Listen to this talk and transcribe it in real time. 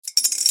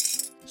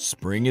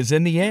Spring is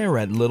in the air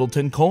at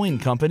Littleton Coin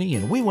Company,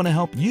 and we want to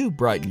help you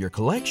brighten your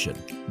collection.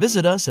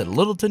 Visit us at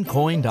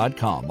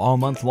littletoncoin.com all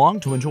month long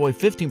to enjoy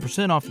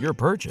 15% off your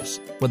purchase.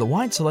 With a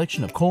wide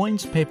selection of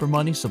coins, paper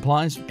money,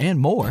 supplies, and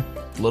more,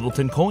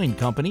 Littleton Coin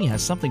Company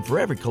has something for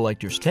every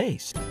collector's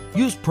taste.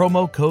 Use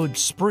promo code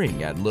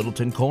SPRING at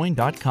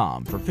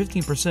littletoncoin.com for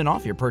 15%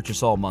 off your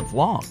purchase all month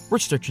long.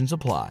 Restrictions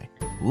apply.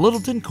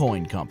 Littleton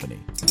Coin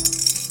Company.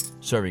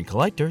 Serving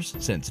collectors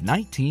since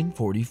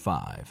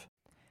 1945.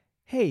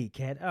 Hey,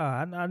 Kat.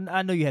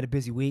 I know you had a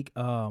busy week.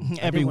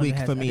 Every week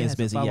for me is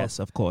busy. Yes,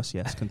 of course.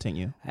 Yes,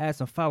 continue. I had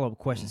some follow-up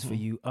questions for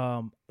you.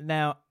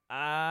 Now,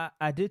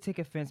 I did take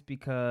offense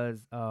because...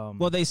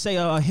 well, they say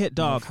a hit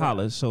dog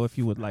hollers, so if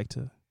you would like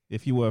to...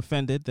 If you were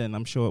offended, then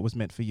I'm sure it was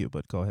meant for you,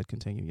 but go ahead,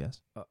 continue, yes.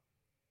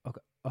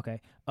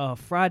 Okay.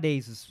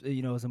 Fridays is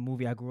a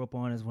movie I grew up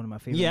on. It's one of my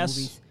favorite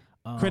movies.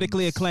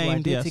 Critically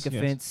acclaimed, so I did take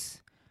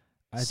offense.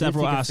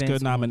 Several Oscar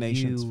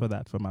nominations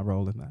for my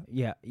role in that.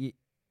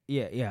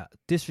 Yeah.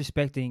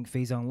 Disrespecting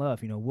Faison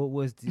Love. What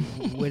was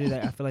where did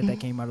I feel like that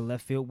came out of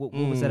left field? What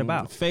was that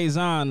about?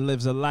 Faison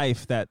lives a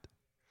life that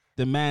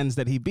demands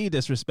that he be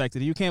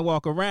disrespected. You can't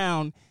walk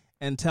around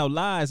and tell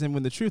lies, and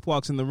when the truth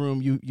walks in the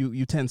room,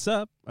 you tense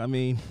up. I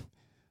mean,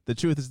 the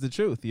truth is the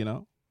truth,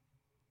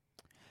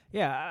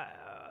 Yeah,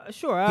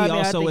 sure. He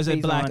also is a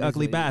black,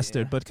 ugly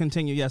bastard, but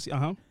continue, yes,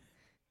 I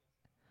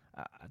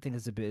think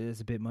it's a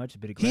bit much, a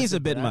bit aggressive. He's a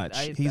bit much.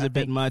 He's a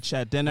bit much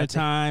at dinner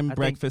time,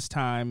 breakfast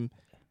time,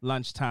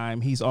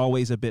 lunchtime. He's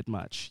always a bit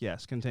much.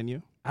 Yes,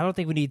 continue. I don't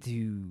think we need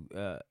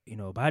to,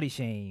 body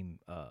shame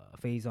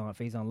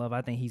Faison Love.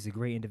 I think he's a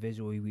great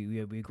individual.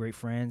 We're great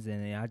friends,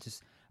 and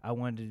I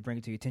wanted to bring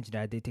it to your attention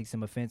that I did take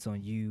some offense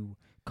on you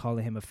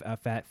calling him a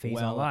fat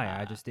Faison liar.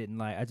 I just didn't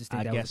like. I just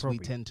think that was appropriate.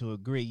 I guess we tend to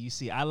agree. You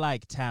see, I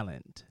like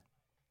talent,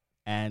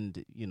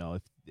 and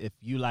if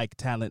you like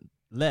talent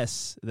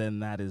less, then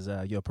that is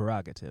your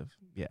prerogative.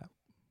 Yeah.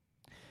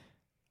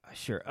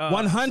 Sure.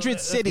 100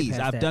 cities.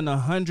 I've done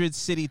 100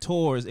 city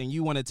tours, and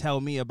you want to tell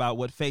me about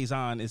what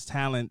Faison is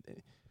talent?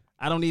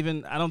 I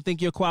don't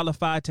think you're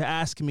qualified to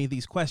ask me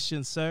these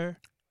questions, sir.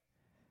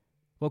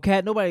 Well,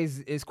 Kat, nobody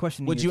is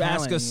questioning. Would you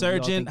ask a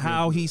surgeon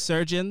how he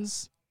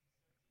surgeons?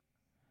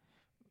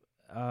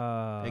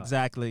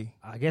 Exactly.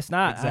 I guess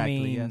not.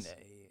 Exactly. Yes.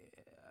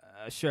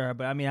 Sure,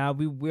 but I mean,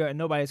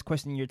 nobody's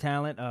questioning your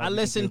talent. I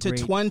listen to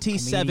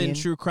 27 comedian.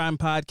 true crime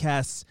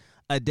podcasts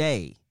a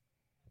day,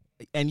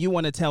 and you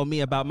want to tell me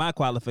about my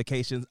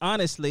qualifications?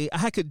 Honestly,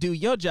 I could do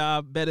your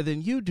job better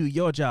than you do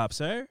your job,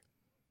 sir.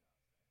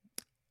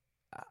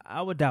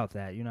 I would doubt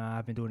that.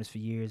 I've been doing this for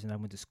years, and I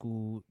went to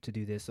school to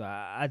do this, so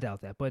I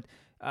doubt that. But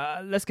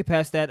let's get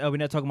past that. We're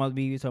not talking about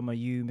me. We're talking about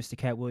you, Mr.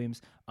 Cat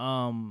Williams.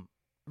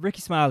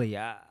 Ricky Smiley.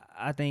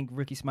 I think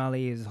Ricky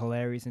Smiley is a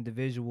hilarious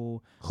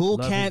individual. Who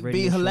can't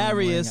be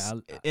hilarious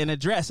in a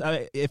dress?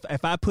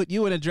 If I put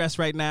you in a dress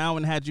right now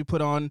and had you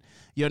put on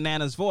your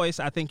Nana's voice,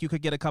 I think you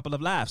could get a couple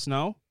of laughs,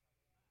 no?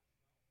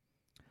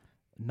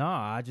 No,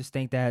 I just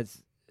think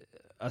that's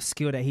a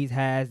skill that he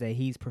has, that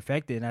he's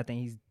perfected, and I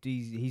think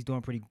he's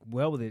doing pretty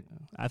well with it.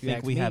 I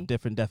think we have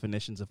different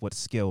definitions of what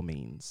skill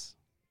means.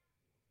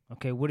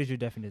 Okay, what is your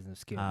definition of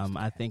skill?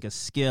 I think a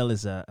skill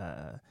is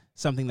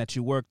something that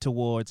you work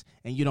towards,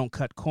 and you don't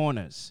cut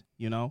corners.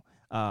 You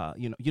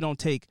don't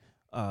take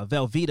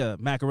Velveeta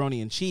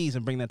macaroni and cheese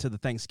and bring that to the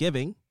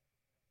Thanksgiving.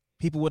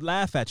 People would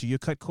laugh at you. You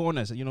cut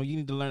corners. You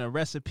need to learn a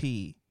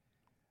recipe.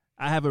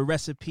 I have a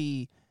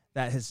recipe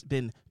that has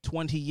been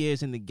 20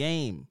 years in the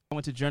game. I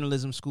went to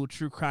journalism school,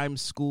 true crime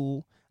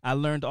school. I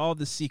learned all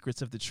the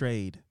secrets of the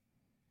trade.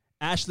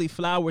 Ashley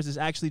Flowers is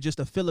actually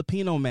just a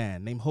Filipino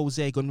man named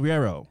Jose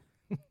Gonriero.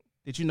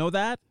 Did you know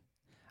that?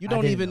 You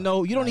don't even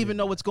know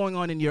what's going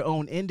on in your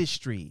own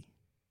industry.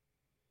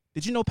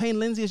 Did you know Payne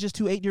Lindsay is just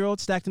two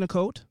 8-year-olds stacked in a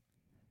coat?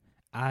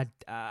 I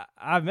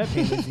met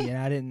Payne Lindsay, and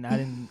I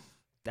didn't.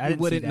 You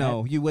wouldn't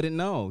know. You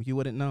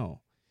wouldn't know.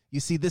 You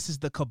see, this is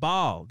the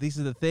cabal. These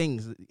are the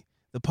things,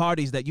 the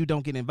parties that you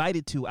don't get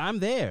invited to. I'm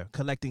there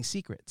collecting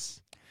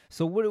secrets.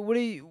 So what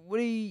are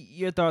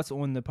your thoughts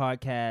on the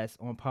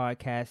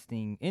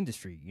podcasting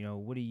industry?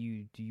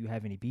 Do you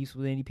have any beefs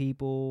with any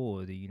people,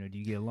 or do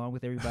you get along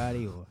with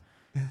everybody, or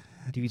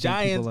do you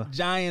think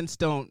giants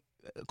don't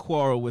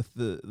quarrel with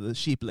the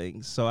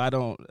sheeplings? So I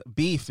don't.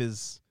 Beef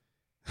is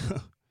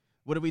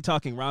what are we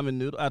talking? Ramen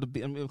noodle?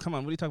 Come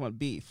on, what are you talking about?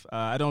 Beef?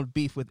 I don't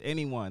beef with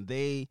anyone.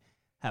 They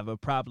have a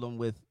problem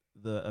with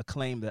the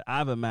acclaim that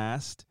I've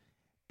amassed,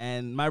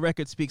 and my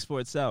record speaks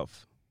for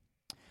itself.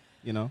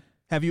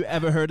 Have you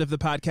ever heard of the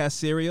podcast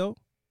Serial?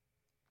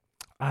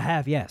 I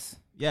have, yes.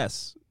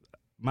 Yes.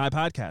 My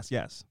podcast,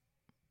 yes.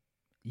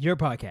 Your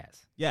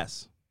podcast?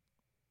 Yes.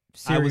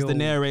 Serial. I was the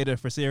narrator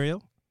for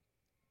Serial.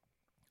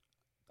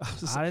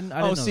 I didn't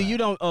know that. You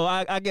don't. Oh,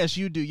 I guess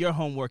you do your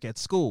homework at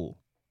school.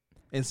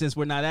 And since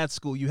we're not at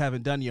school, you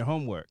haven't done your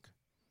homework.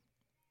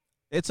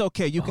 It's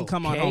okay. You can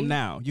come on home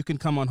now.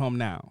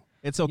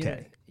 It's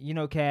okay.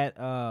 Kat,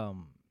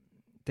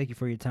 thank you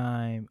for your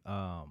time.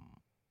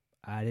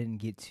 I didn't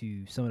get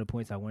to some of the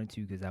points I wanted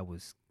to because I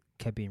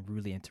kept being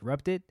rudely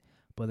interrupted.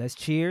 But let's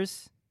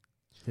cheers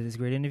to this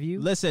great interview.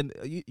 Listen,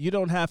 you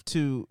don't have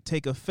to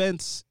take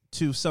offense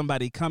to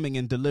somebody coming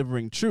and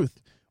delivering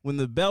truth. When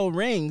the bell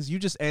rings, you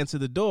just answer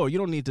the door. You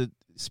don't need to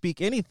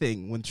speak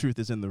anything when truth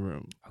is in the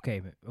room.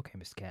 Okay,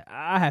 Mr. Cat.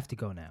 I have to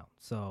go now.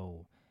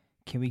 So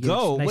can we get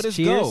go? a nice What is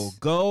cheers? go?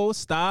 Go,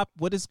 stop.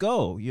 What is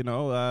go?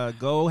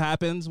 Go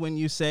happens when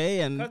you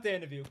say and. Cut the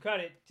interview. Cut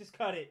it. Just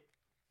cut it.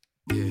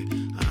 Yeah,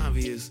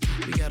 obvious,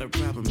 we got a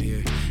problem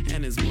here.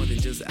 And it's more than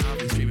just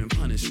Alvin streaming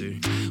Punisher.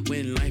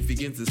 When life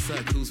begins to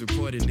suck, who's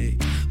reporting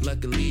it?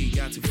 Luckily, you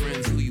got two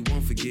friends who you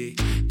won't forget.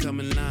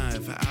 Coming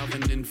live,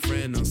 Alvin and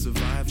friend on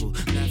survival.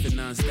 Laughing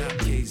non-stop,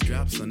 case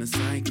drops on a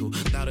cycle.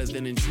 Louder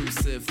than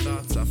intrusive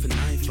thoughts off an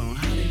iPhone.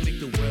 How they make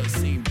the world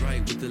seem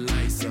bright with the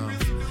lights off?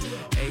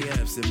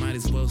 AFs, it might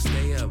as well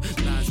stay up.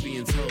 Lies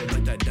being told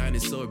like that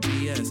dinosaur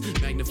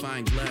BS.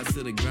 Magnifying glass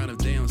to the ground if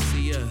they don't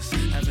see us.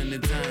 Having the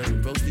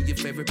time, roasting your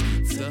favorite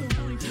pizza.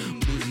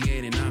 Bougie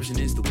ain't an option,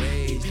 it's the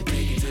wage.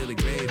 Take it to the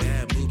grave,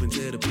 add moving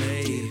to the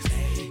place.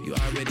 You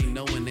already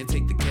know when they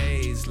take the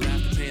case.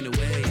 Laugh the pain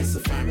away, it's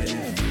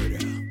affirmative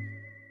murder.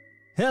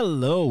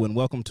 Hello and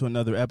welcome to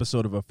another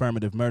episode of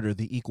Affirmative Murder,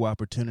 the equal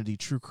opportunity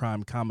true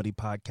crime comedy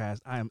podcast.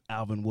 I am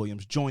Alvin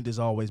Williams, joined as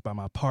always by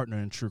my partner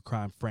in true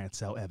crime,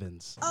 Francel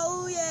Evans.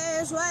 Oh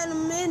yes, wait a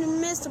minute,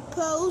 Mr.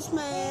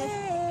 Postman.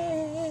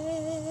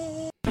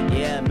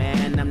 Yeah,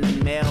 man, I'm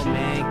the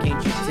mailman.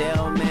 Can't you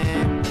tell,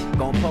 man?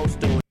 Gonna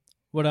post on.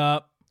 What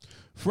up?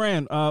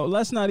 Fran,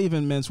 let's not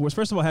even mince words.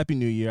 First of all, Happy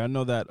New Year. I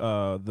know that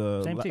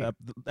the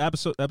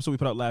episode we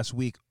put out last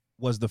week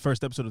was the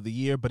first episode of the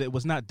year, but it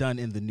was not done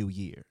in the new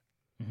year.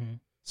 Mm-hmm.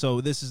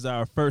 So this is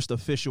our first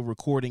official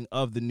recording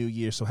of the new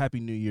year. So Happy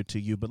New Year to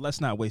you. But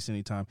let's not waste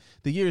any time.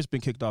 The year has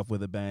been kicked off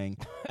with a bang,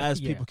 as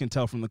people can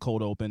tell from the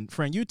cold open.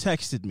 Fran, you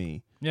texted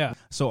me. Yeah.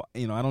 So, I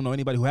don't know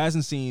anybody who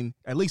hasn't seen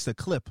at least a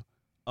clip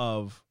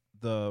of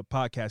the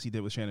podcast he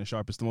did with Shannon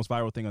Sharpe. It's the most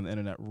viral thing on the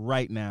internet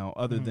right now,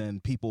 other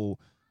than people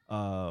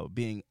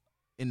being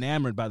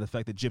enamored by the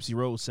fact that Gypsy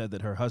Rose said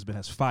that her husband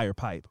has fire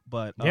pipe.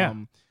 But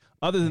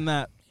other than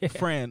that,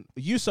 Fran,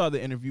 you saw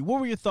the interview. What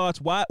were your thoughts?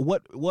 What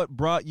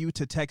brought you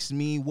to text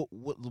me?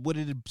 What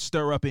did it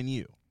stir up in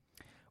you?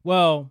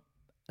 Well,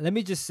 let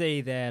me just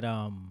say that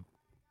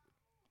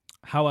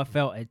how I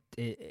felt.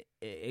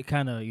 It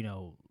kind of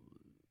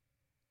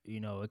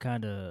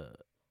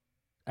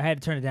I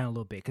had to turn it down a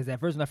little bit because at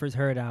first when I first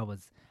heard it, I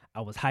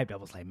was hyped. I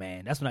was like,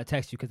 man, that's when I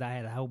texted you because I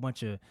had a whole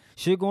bunch of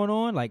shit going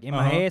on like in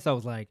my head. So I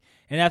was like,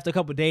 and after a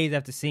couple of days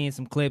after seeing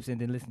some clips and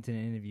then listening to the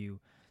interview,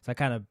 so I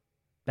kind of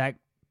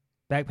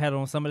backpedaled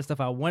on some of the stuff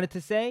I wanted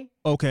to say.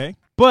 Okay.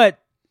 But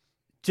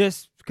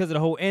just because of the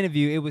whole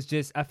interview, it was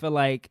just, I feel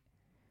like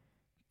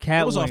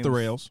Cat was Williams, off the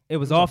rails. It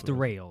was off the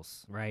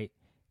rails, right?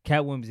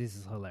 Cat Williams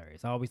is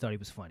hilarious. I always thought he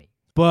was funny.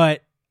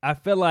 But I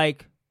feel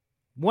like,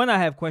 one, I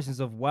have questions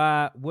of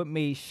what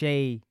made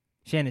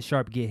Shannon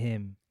Sharpe get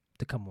him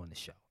to come on the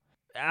show.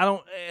 I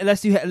don't,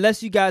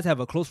 unless you guys have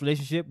a close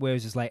relationship where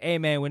it's just like, hey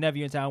man, whenever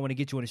you're in town, I want to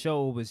get you on the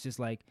show. It was just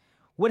like,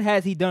 what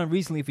has he done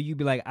recently for you to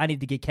be like, I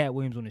need to get Cat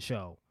Williams on the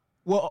show?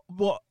 Well,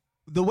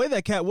 the way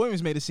that Cat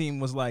Williams made it seem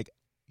was like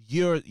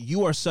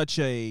you are such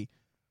a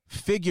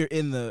figure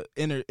in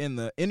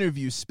the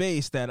interview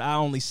space that I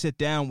only sit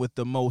down with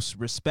the most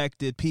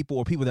respected people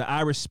or people that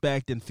I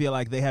respect and feel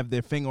like they have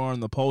their finger on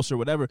the pulse or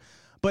whatever.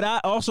 But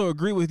I also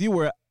agree with you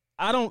where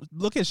I don't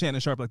look at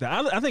Shannon Sharpe like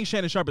that. I think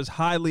Shannon Sharpe is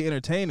highly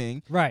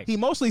entertaining. Right. He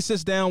mostly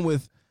sits down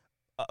with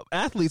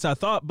athletes, I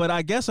thought, but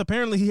I guess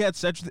apparently he had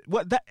such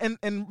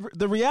and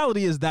the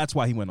reality is that's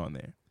why he went on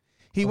there.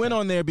 He went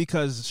on there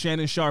because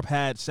Shannon Sharpe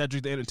had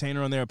Cedric the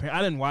Entertainer on there.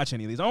 I didn't watch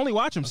any of these. I only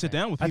watch him sit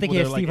down with people. I think he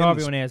had Steve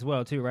Harvey on there as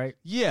well, too, right?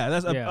 Yeah,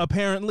 that's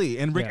apparently,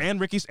 and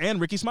Ricky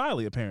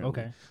Smiley apparently.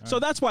 Okay, so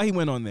that's why he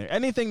went on there.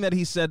 Anything that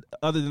he said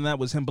other than that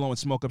was him blowing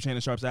smoke up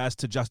Shannon Sharpe's ass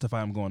to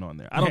justify him going on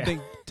there. I don't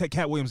think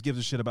Cat Williams gives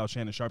a shit about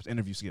Shannon Sharpe's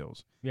interview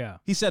skills. Yeah,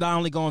 he said I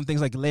only go on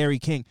things like Larry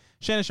King.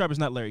 Shannon Sharpe is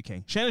not Larry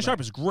King. Shannon Sharpe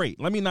is great.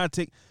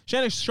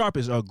 Shannon Sharpe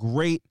is a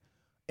great,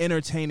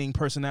 entertaining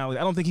personality.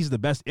 I don't think he's the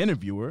best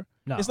interviewer.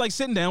 No. It's like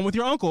sitting down with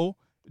your uncle.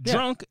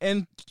 Drunk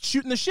and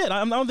shooting the shit.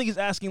 I don't think he's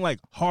asking like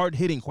hard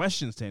hitting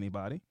questions to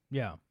anybody.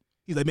 Yeah,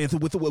 he's like, man,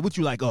 what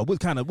you like? What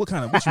kind of what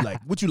you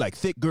like? What you like?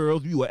 Thick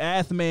girls? You an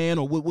ath man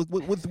or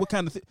what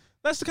kind of?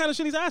 That's the kind of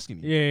shit he's asking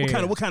you.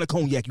 Yeah. What kind of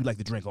cognac you like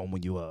to drink on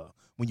when you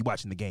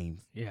watching the game?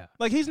 Yeah,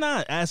 like he's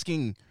not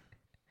asking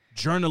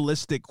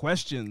journalistic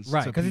questions,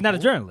 right? Because he's not a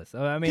journalist.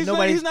 I mean,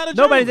 nobody's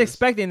nobody's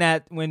expecting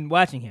that when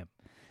watching him.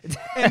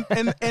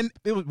 and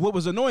what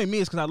was annoying me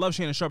is because I love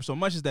Shannon Sharpe so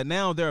much is that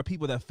now there are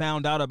people that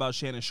found out about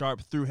Shannon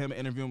Sharpe through him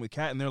interviewing with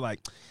Cat, and they're like,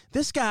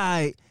 this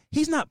guy,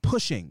 he's not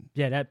pushing.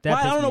 Yeah, that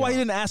I don't know why he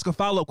didn't ask a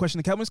follow-up question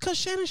to Cat Williams, because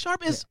Shannon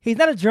Sharpe is... He's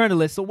not a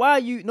journalist, so why are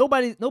you...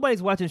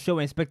 Nobody's watching the show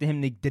and expecting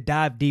him to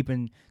dive deep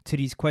into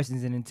these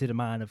questions and into the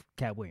mind of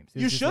Cat Williams.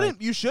 You shouldn't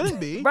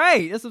be.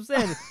 Right, that's what I'm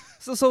saying.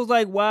 so it's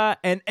like, why...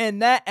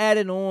 And that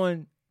added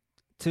on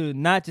to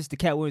not just the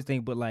Cat Williams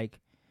thing, but like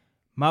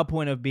my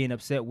point of being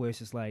upset where it's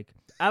just like,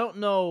 I don't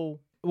know.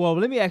 Well,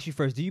 let me ask you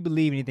first. Do you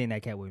believe anything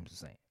that Cat Williams is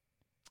saying?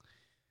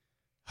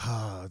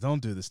 Don't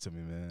do this to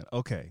me, man.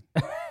 Okay.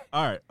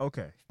 All right.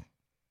 Okay.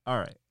 All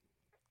right.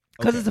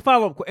 Because it's a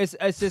follow up.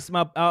 It's just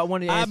my. I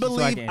wanted to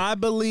answer I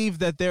believe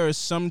that there is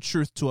some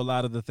truth to a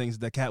lot of the things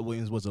that Cat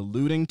Williams was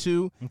alluding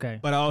to. Okay.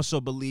 But I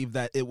also believe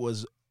that it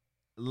was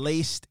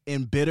laced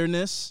in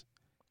bitterness.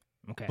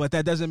 Okay. But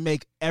that doesn't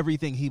make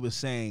everything he was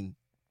saying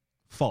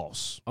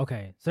false.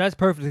 Okay. So that's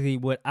perfectly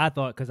what I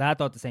thought, because I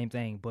thought the same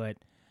thing. But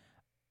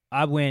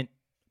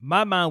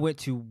my mind went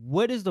to,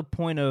 what is the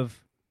point of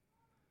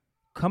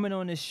coming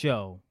on this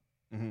show?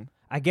 Mm-hmm.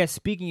 I guess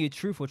speaking your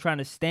truth or trying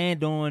to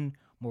stand on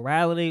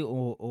morality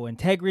or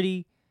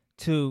integrity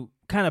to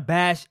kind of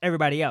bash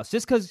everybody else.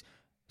 Just because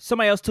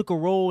somebody else took a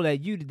role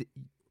that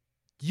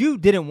you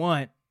didn't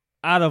want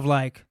out of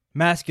like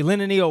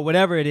masculinity or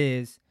whatever it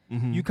is,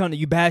 you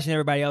bashing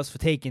everybody else for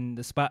taking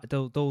the spot,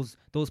 those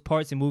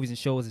parts in movies and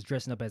shows as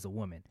dressing up as a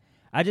woman.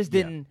 I just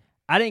didn't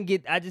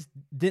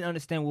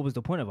understand what was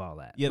the point of all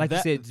that. Yeah, like you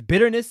said, it's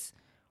bitterness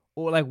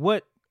or like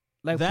what,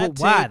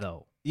 why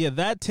though? Yeah,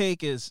 that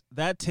take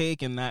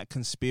and that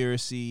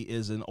conspiracy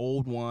is an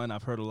old one.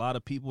 I've heard a lot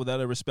of people that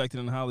are respected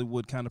in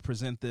Hollywood kind of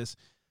present this.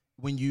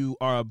 When you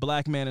are a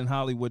black man in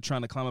Hollywood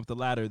trying to climb up the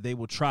ladder, they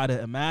will try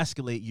to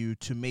emasculate you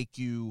to make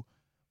you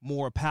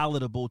more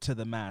palatable to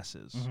the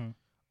masses.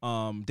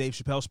 Mm-hmm. Dave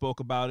Chappelle spoke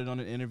about it on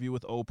an interview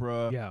with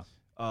Oprah. Yeah.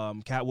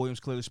 Cat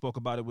Williams clearly spoke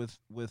about it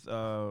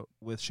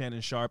with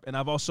Shannon Sharp, and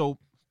I've also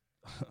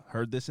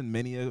heard this in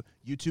many a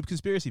YouTube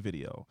conspiracy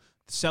video.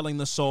 Selling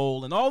the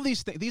soul and all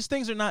these things.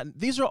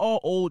 These are all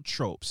old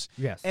tropes.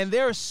 Yes. And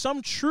there is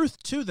some truth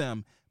to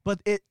them,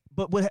 but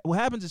what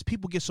happens is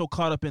people get so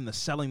caught up in the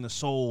selling the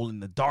soul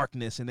and the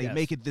darkness, and they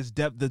make it this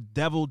the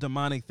devil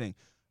demonic thing.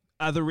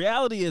 The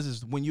reality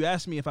is when you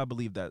ask me if I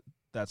believe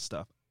that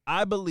stuff,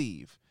 I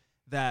believe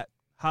that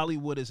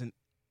Hollywood is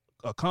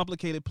a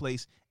complicated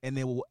place, and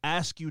they will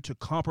ask you to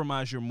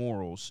compromise your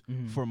morals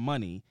for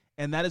money.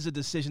 And that is a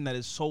decision that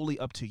is solely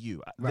up to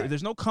you. Right.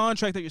 There's no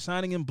contract that you're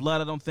signing in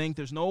blood, I don't think.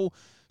 There's no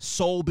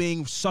soul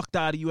being sucked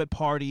out of you at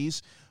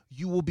parties.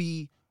 You will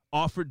be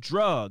offered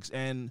drugs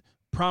and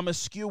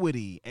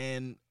promiscuity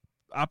and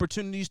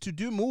opportunities to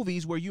do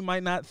movies where you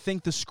might not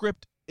think the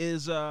script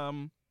is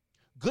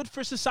good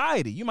for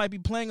society. You might be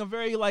playing a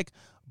very like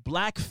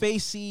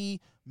black-facey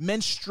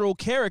minstrel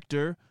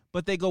character,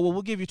 but they go, well,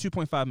 we'll give you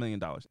 $2.5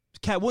 million.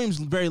 Cat Williams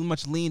very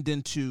much leaned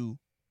into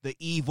the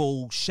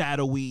evil,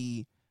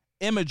 shadowy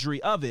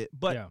imagery of it,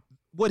 but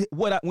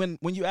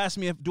when you ask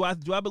me if do I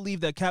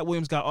believe that Cat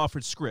Williams got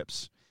offered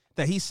scripts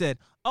that he said,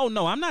 oh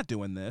no, I'm not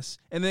doing this,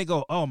 and they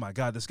go, oh my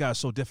God, this guy's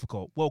so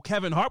difficult. Well,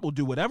 Kevin Hart will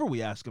do whatever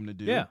we ask him to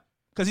do,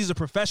 because he's a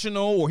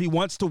professional, or he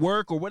wants to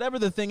work, or whatever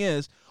the thing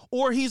is,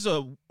 or he's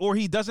even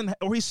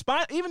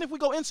if we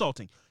go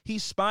insulting,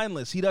 he's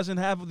spineless. He doesn't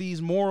have these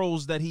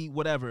morals that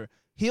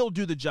he'll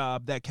do the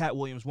job that Cat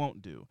Williams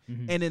won't do.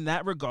 And in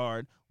that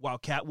regard, while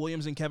Cat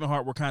Williams and Kevin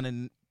Hart were kind of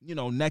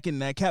neck and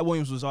neck. Cat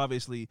Williams was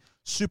obviously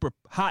super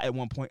hot at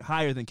one point,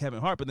 higher than Kevin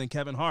Hart, but then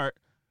Kevin Hart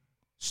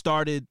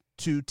started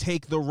to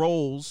take the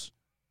roles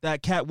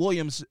that Cat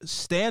Williams'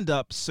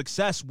 stand-up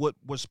success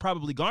was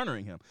probably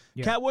garnering him.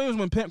 Yeah. Cat Williams,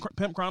 when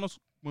Pimp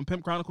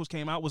Chronicles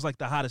came out, was like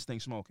the hottest thing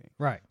smoking.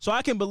 Right. So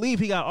I can believe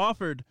he got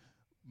offered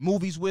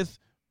movies with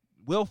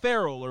Will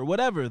Ferrell or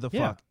whatever the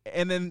fuck.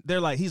 And then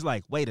he's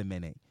like, wait a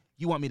minute,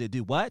 you want me to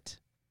do what?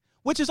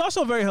 Which is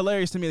also very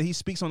hilarious to me that he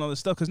speaks on all this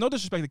stuff, because no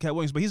disrespect to Cat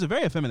Williams, but he's a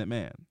very effeminate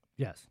man.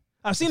 Yes.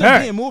 I've seen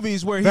him be in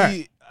movies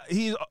where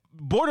he's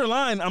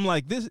borderline, I'm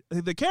like,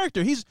 the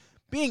character, he's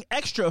being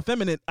extra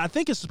effeminate, I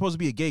think it's supposed to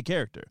be a gay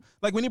character.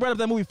 Like when he brought up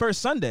that movie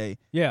First Sunday,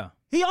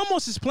 he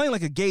almost is playing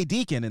like a gay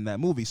deacon in that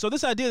movie. So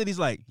this idea that he's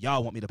like,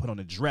 y'all want me to put on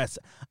a dress,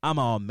 I'm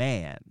all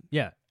man.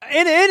 Yeah.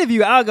 In the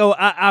interview,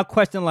 I'll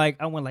question,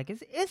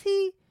 is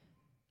he?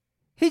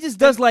 He just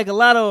does like a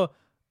lot of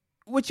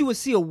what you would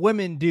see a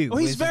woman do. Oh,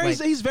 he's very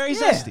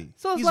zesty.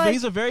 So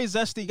he's a very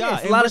zesty guy.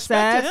 It's a lot of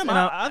sass. To him.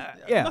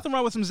 Nothing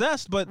wrong with some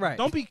zest, but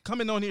don't be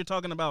coming on here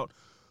talking about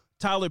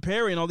Tyler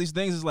Perry and all these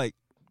things. It's like,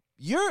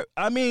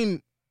 I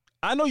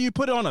know you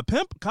put it on a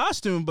pimp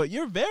costume, but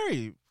you're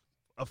very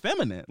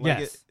effeminate.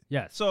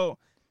 Yes. So,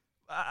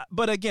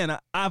 but again,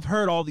 I've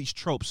heard all these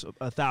tropes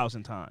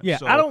 1,000 times. Yeah,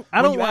 so I don't.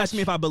 When you ask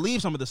me if I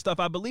believe some of the stuff,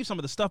 I believe some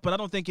of the stuff, but I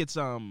don't think it's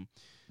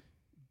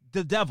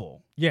the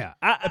devil. Yeah.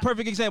 A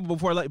perfect example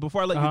before I let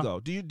you go.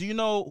 Do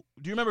you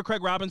remember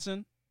Craig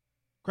Robinson?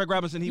 Craig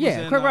Robinson, he was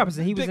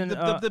in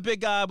the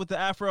big guy with the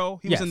afro.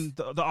 He was in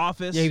the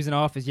Office. Yeah, he was in the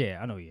Office. Yeah,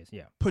 I know he is.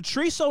 Yeah.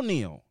 Patrice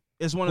O'Neal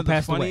is one of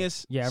the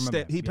funniest. Yeah, I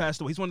remember. He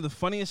passed away. He's one of the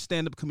funniest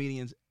stand-up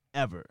comedians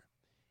ever.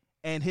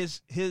 And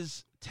his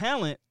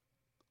talent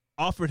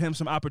offered him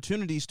some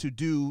opportunities to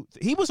do.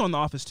 He was on The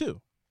Office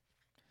too.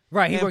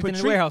 Right, he worked in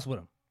the warehouse with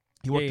him.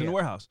 He worked in the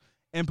warehouse.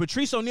 And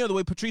Patrice O'Neal, the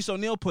way Patrice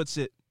O'Neal puts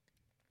it,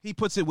 he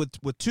puts it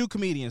with two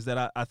comedians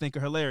that I think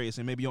are hilarious,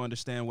 and maybe you'll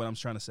understand what I'm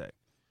trying to say.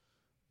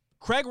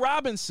 Craig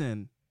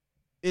Robinson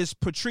is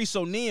Patrice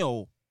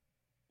O'Neal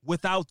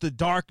without the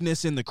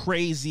darkness and the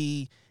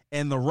crazy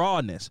and the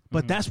rawness.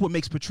 But that's what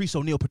makes Patrice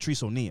O'Neal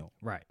Patrice O'Neal.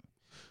 Right.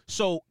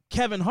 So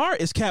Kevin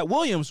Hart is Cat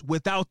Williams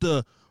without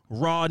the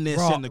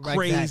rawness and the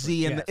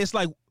crazy. Exactly. And it's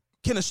like,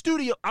 can a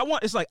studio, I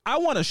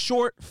want a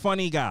short,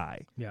 funny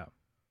guy. Yeah.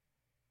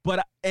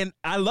 And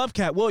I love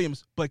Cat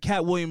Williams, but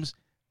Cat Williams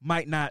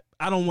might not.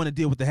 I don't want to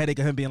deal with the headache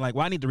of him being like,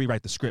 well, I need to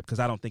rewrite the script because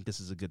I don't think this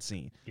is a good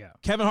scene. Yeah.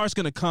 Kevin Hart's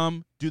going to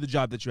come, do the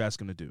job that you ask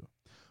him to do.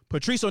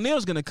 Patrice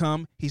O'Neal's going to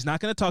come. He's not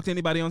going to talk to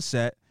anybody on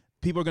set.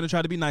 People are going to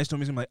try to be nice to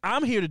him. He's going to be like,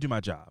 I'm here to do my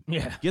job.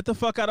 Yeah. Get the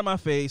fuck out of my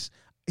face.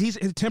 He's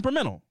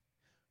temperamental.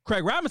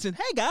 Craig Robinson,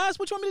 hey, guys,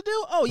 what you want me to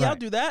do? Oh, yeah, I'll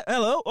do that.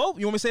 Hello. Oh,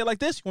 you want me to say it like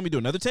this? You want me to do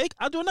another take?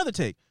 I'll do another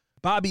take.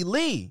 Bobby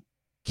Lee,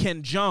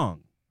 Ken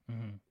Jeong.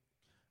 Mm-hmm.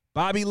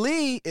 Bobby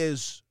Lee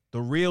is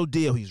the real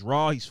deal. He's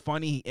raw. He's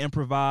funny. He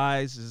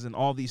improvises and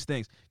all these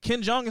things.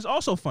 Ken Jeong is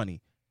also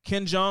funny.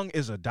 Ken Jeong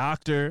is a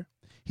doctor.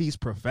 He's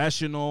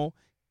professional.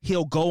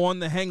 He'll go on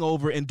The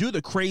Hangover and do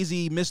the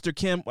crazy Mr.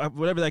 Kim,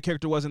 whatever that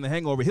character was in The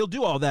Hangover. He'll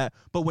do all that.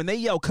 But when they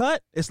yell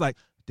cut, it's like,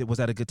 was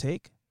that a good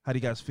take? How do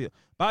you guys feel?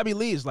 Bobby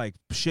Lee is like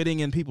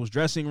shitting in people's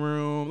dressing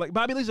room. Like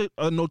Bobby Lee's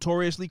a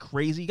notoriously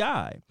crazy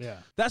guy. Yeah.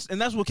 That's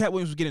what Cat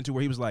Williams was getting to,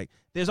 where he was like,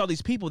 there's all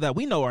these people that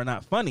we know are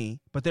not funny,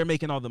 but they're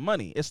making all the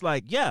money. It's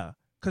like, yeah,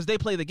 because they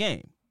play the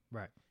game.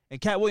 Right. And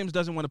Cat Williams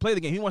doesn't want to play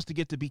the game. He wants to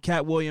get to be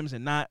Cat Williams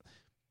and not,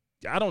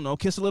 I don't know,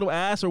 kiss a little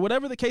ass or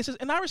whatever the case is.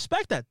 And I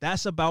respect that.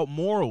 That's about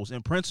morals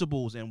and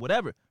principles and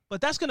whatever.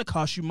 But that's going to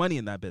cost you money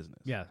in that business.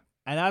 Yeah.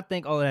 And I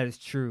think all of that is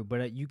true,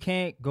 but you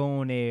can't go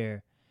on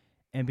there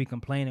and be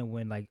complaining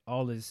when like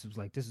all this was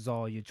like, this is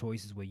all your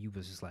choices, where you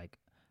was just like,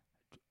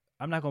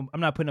 I'm not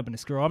putting up in the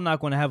scroll. I'm not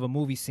going to have a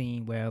movie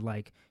scene where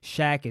like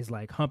Shaq is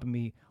like humping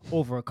me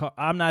over a car.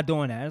 I'm not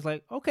doing that. It's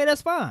like, okay,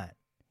 that's fine.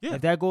 Yeah.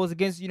 If that goes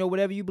against,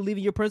 whatever you believe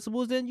in your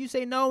principles, then you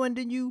say no, and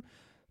then you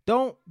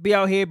don't be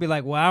out here be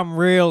like, well, I'm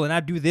real and I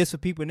do this for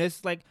people, and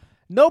it's like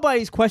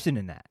nobody's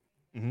questioning that.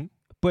 Mm-hmm.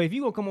 But if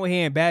you gonna come over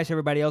here and bash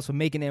everybody else for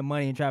making their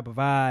money and try to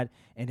provide,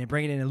 and then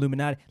bring it in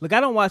Illuminati, look,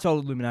 I don't watch all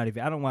the Illuminati.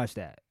 I don't watch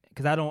that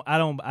because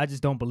I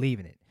just don't believe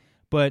in it.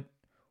 But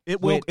it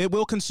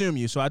will consume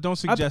you. So I don't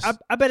suggest.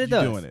 I bet it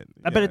does. Doing it.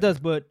 I bet it does.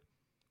 But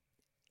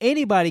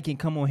anybody can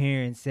come on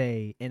here and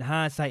say, in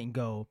hindsight, and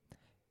go,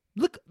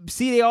 look,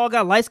 see, they all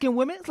got light skinned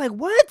women. It's like,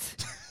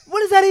 what? What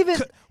does that even?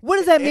 What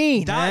does that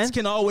mean? Dots man?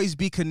 can always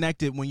be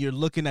connected when you're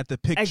looking at the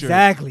picture.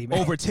 Exactly, man.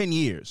 Over 10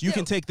 years, you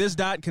can take this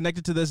dot, connect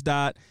it to this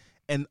dot,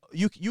 and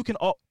you can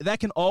that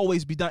can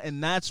always be done,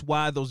 and that's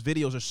why those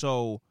videos are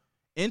so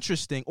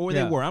interesting. Or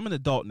they were. I'm an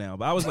adult now,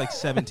 but I was like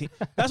 17.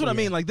 That's what I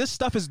mean. Like this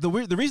stuff is the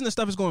reason this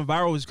stuff is going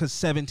viral is because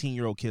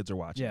 17-year-old kids are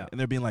watching it, and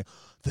they're being like,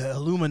 the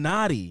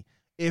Illuminati.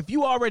 If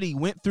you already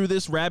went through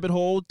this rabbit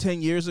hole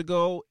 10 years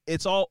ago,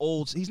 it's all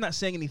old. He's not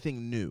saying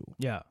anything new.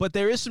 Yeah. But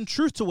there is some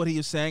truth to what he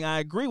is saying. I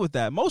agree with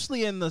that.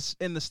 Mostly in the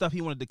stuff he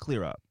wanted to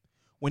clear up.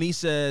 When he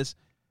says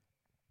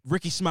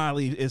Ricky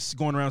Smiley is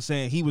going around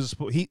saying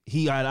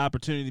he had an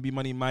opportunity to be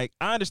Money Mike.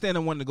 I understand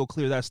him wanting to go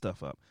clear that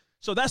stuff up.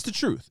 So that's the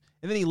truth.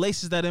 And then he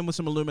laces that in with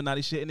some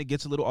Illuminati shit, and it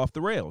gets a little off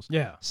the rails.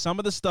 Yeah. Some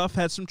of the stuff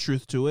had some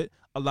truth to it.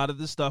 A lot of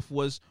the stuff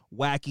was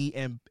wacky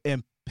and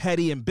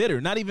petty and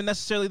bitter. Not even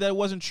necessarily that it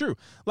wasn't true.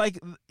 Like,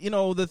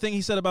 the thing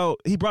he said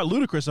about, he brought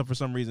Ludacris up for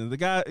some reason. The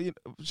guy,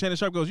 Shannon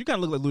Sharp goes, you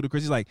kind of look like Ludacris.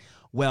 He's like,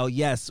 well,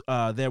 yes,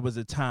 there was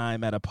a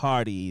time at a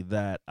party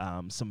that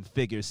some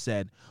figures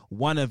said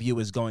one of you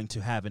is going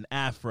to have an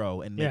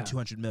afro and make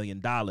 $200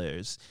 million,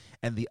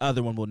 and the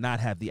other one will not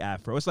have the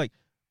afro. It's like,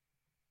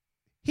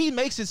 he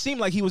makes it seem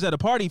like he was at a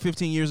party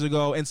 15 years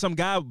ago and some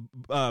guy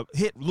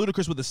hit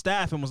Ludacris with a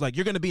staff and was like,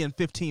 you're going to be in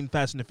 15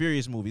 Fast and the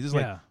Furious movies. It's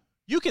like,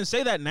 you can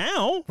say that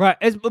now. Right.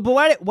 But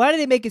why did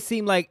they make it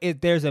seem like if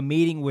there's a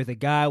meeting with a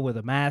guy with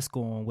a mask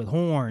on with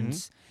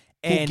horns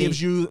and who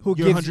gives you your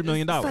 $100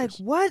 million? It's like,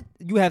 what?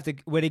 You have to,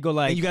 where they go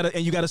like,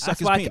 and you gotta suck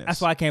his penis.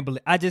 That's why I can't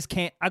believe, I just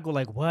can't, I go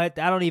like, what?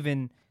 I don't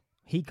even,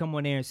 he come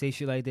on there and say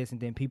shit like this,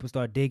 and then people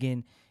start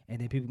digging, and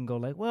then people can go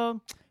like,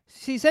 well,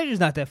 see, Cedric's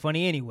not that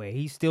funny anyway.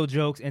 He still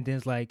jokes, and then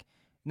it's like,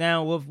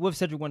 now with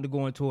Cedric wanted to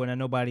go on tour, and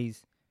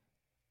nobody's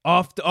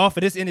off of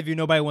this interview,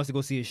 nobody wants to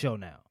go see his show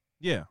now.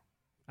 Yeah.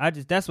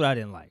 That's what I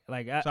didn't like. The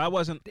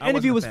I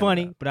interview was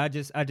funny, but I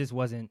just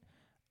wasn't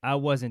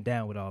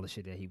down with all the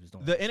shit that he was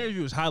doing. The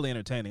interview was highly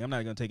entertaining. I'm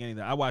not gonna take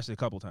anything. I watched it a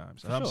couple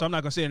times, so I'm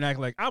not gonna sit and act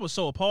like I was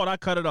so appalled I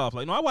cut it off.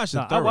 Like, no, I watched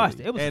it thoroughly. I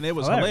watched it. It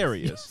was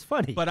hilarious. It's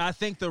funny, but I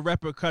think the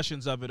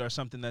repercussions of it are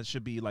something that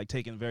should be like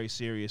taken very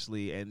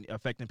seriously and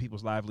affecting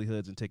people's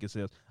livelihoods and ticket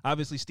sales.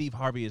 Obviously, Steve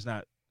Harvey is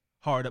not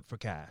hard up for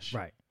cash,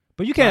 right?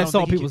 But you can't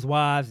assault people's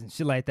wives and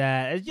shit like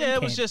that. Yeah,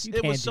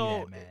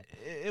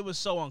 it was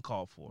so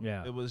uncalled for.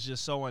 Yeah, it was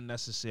just so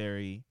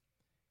unnecessary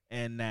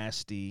and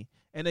nasty.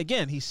 And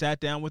again, he sat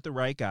down with the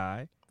right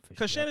guy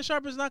because Shannon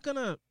Sharp is not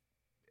gonna.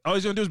 All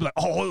he's gonna do is be like,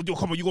 "Oh,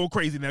 come on, you going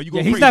crazy now? You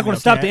going crazy?" He's not gonna now,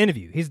 stop Cat. The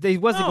interview. He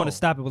wasn't gonna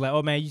stop it with like,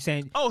 "Oh man, you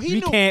saying? Oh,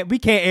 we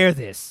can't air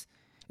this."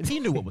 He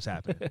knew what was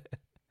happening.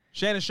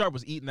 Shannon Sharp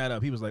was eating that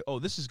up. He was like, "Oh,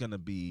 this is gonna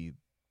be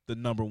the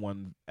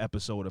 #1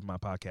 episode of my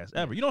podcast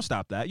ever." You don't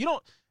stop that. You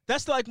don't.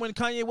 That's like when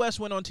Kanye West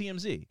went on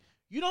TMZ.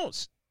 You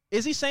don't.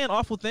 Is he saying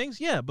awful things?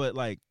 Yeah, but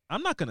like,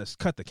 I'm not gonna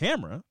cut the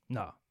camera.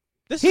 No.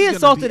 This is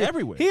gonna be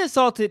everywhere. He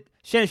assaulted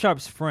Shannon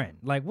Sharp's friend.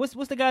 Like, what's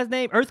the guy's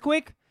name?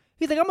 Earthquake.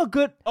 He's like, I'm a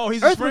good. Oh,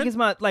 he's Earthquake is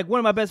one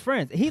of my best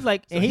friends. He's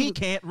like, so and he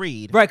can't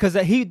read, right? Because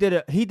he did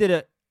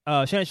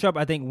a Shannon Sharp,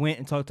 I think, went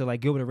and talked to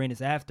like Gilbert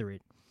Arenas after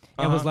it,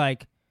 and was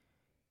like,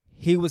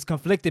 he was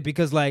conflicted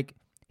because like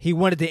he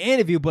wanted to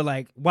interview, but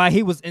like while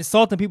he was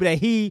insulting people that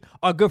he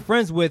are good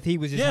friends with, he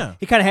was just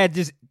he kind of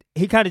just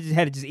had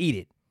to just eat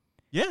it.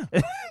 Yeah.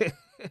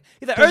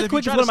 He's like,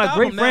 Earthquake is one of my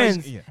great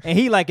friends, and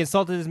he like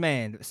insulted this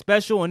man,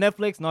 special on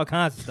Netflix and all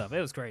kinds of stuff. It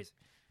was crazy.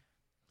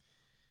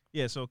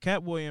 Yeah, so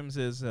Cat Williams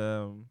is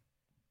an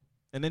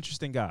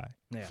interesting guy.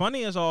 Yeah.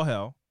 Funny as all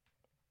hell.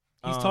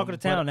 He's talk of the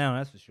town now,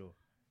 that's for sure.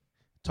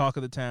 Talk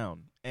of the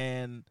town.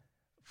 And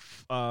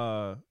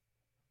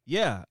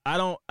yeah,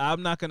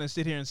 I'm not gonna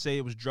sit here and say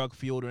it was drug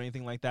fueled or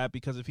anything like that,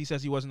 because if he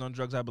says he wasn't on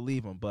drugs, I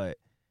believe him. But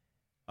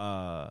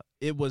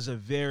it was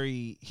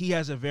he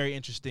has a very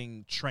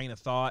interesting train of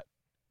thought,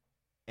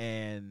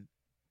 and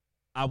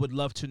I would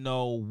love to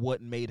know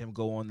what made him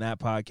go on that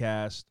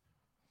podcast,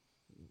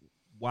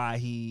 why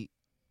he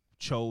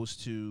chose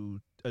to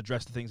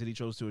address the things that he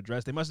chose to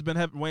address. They must have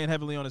been weighing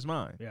heavily on his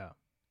mind. Yeah.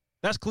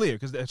 That's clear,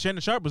 because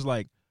Shannon Sharp was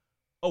like,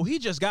 oh, he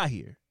just got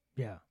here.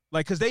 Yeah.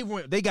 Like, because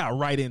they got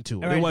right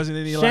into it. Right. It wasn't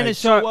any Shannon like,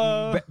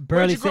 Sharp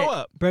barely grow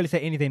up? Barely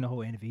said anything the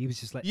whole interview. He was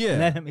just like,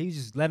 let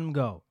him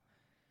go.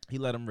 He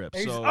let him rip.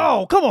 So,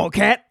 oh, come on,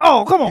 Cat.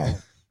 Oh, come on.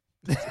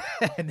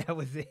 And that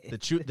was it.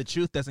 The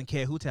truth doesn't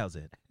care who tells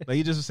it. Like,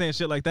 he just was saying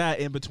shit like that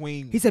in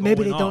between. He said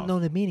maybe they don't know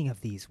the meaning of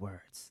these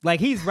words.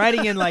 Like, he's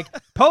writing in like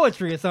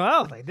poetry or something.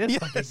 I was like, this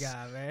fucking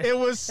guy, man. It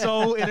was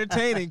so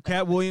entertaining.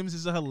 Cat Williams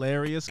is a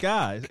hilarious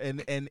guy,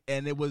 and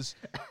it was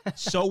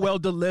so well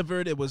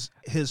delivered. It was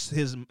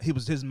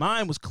his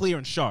mind was clear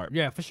and sharp.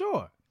 Yeah, for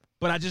sure.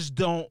 But I just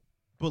don't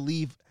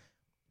believe.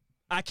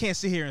 I can't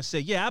sit here and say,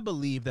 yeah, I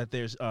believe that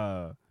there's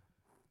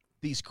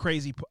these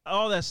crazy,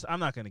 all that.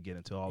 I'm not going to get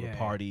into all the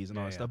parties and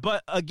all that stuff.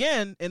 But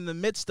again, in the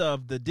midst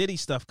of the Diddy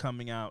stuff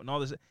coming out and all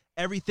this,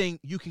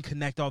 everything, you can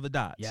connect all the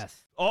dots. Yes.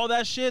 All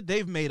that shit,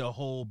 they've made a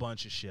whole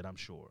bunch of shit, I'm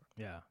sure.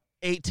 Yeah.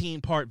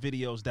 18-part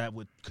videos that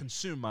would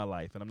consume my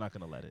life, and I'm not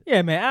going to let it.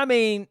 Yeah, man. I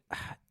mean,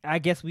 I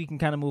guess we can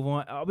kind of move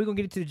on. Are we going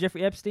to get into the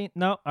Jeffrey Epstein?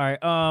 No? All right.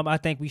 I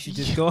think we should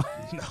just go.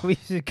 We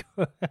should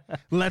go.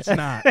 Let's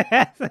not.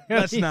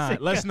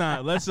 Let's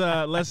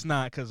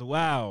not, because,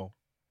 wow.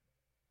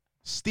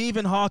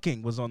 Stephen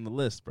Hawking was on the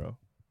list, bro.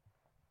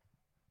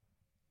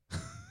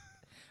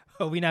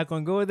 Oh, we not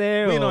gonna go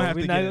there. We don't have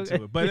to get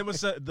into it, but it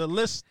was the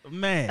list,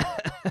 man.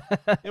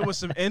 It was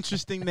some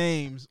interesting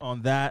names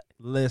on that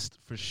list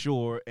for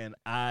sure, and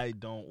I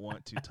don't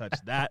want to touch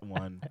that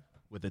one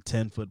with a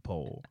 10-foot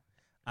pole.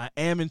 I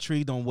am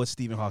intrigued on what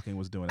Stephen Hawking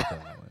was doing at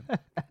that one.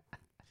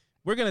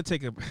 We're gonna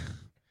take a break.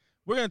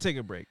 We're gonna take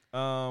a break.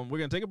 We're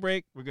gonna take a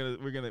break. We're gonna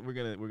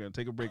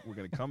take a break. We're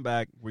gonna come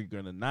back. We're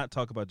gonna not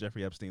talk about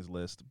Jeffrey Epstein's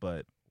list,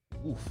 but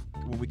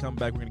when we come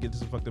back, we're gonna get to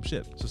some fucked up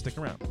shit. So stick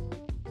around.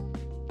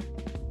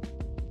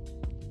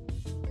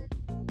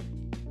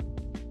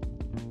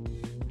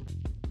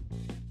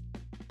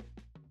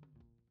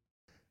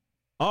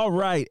 All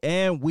right,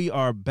 and we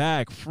are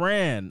back.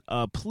 Fran,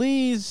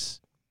 please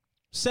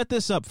set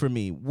this up for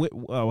me.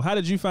 How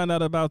did you find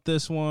out about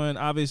this one?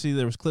 Obviously,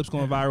 there was clips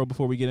going viral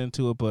before we get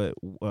into it, but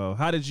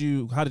how did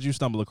you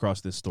stumble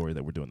across this story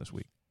that we're doing this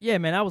week? Yeah,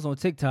 man, I was on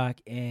TikTok,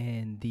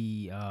 and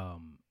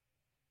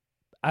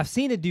I've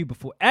seen it do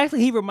before.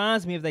 Actually, he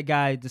reminds me of that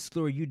guy, the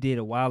story you did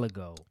a while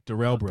ago.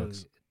 Darrell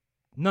Brooks.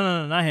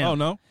 No, not him. Oh,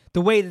 no?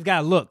 The way this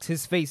guy looks,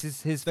 his face,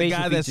 his the facial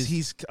guy that's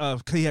features.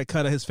 he had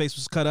cut his face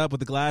was cut up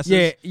with the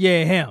glasses.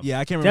 Yeah, him. Yeah,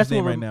 I can't remember his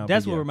name right now.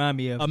 That's what reminded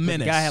me of a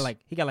menace. The guy had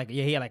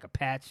he had like a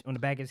patch on the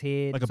back of his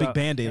head, like a big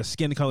Band-Aid, a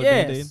skin colored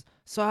Band-Aid.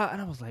 So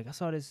I was like, I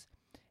saw this,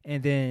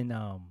 and then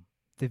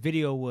the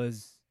video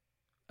was,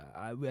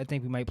 I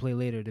think we might play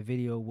later. The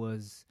video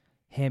was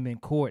him in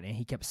court, and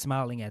he kept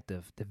smiling at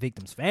the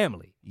victim's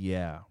family.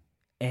 Yeah,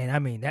 and I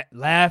mean that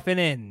laughing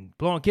and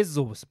blowing kisses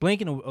or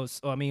blinking or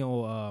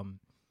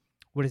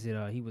what is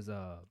it? He was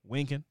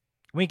winking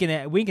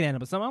at him,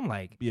 but something. I'm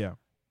like, yeah,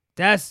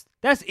 that's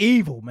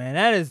evil,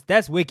 man.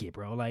 That's wicked,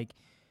 bro. Like,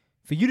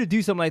 for you to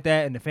do something like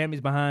that, and the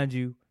family's behind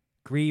you,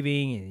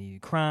 grieving and you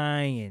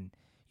crying,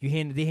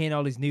 and they hearing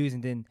all this news,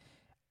 and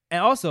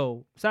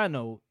also, side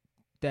note,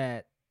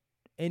 that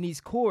in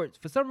these courts,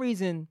 for some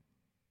reason,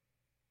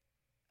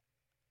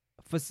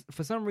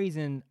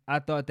 I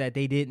thought that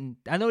they didn't.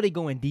 I know they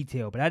go in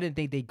detail, but I didn't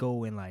think they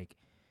go in like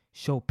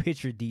show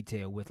picture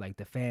detail with like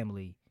the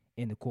family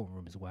in the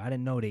courtroom as well. I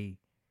didn't know they,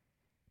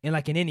 and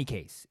like in any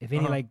case, if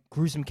any like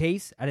gruesome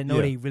case, I didn't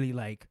know they really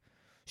like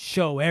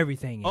show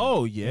everything.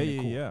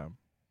 Yeah.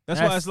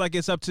 That's why it's like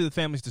it's up to the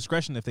family's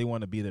discretion if they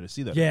want to be there to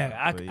see that. Yeah,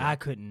 I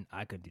couldn't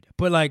do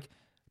that.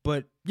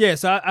 But yeah,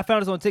 so I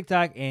found this on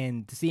TikTok,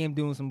 and to see him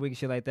doing some wicked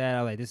shit like that,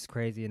 I was like, this is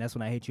crazy, and that's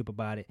when I hit you up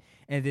about it.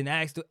 And then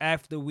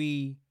after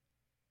we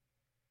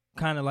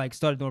kind of like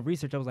started doing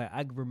research, I was like,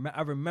 I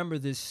remember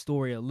this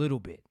story a little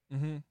bit.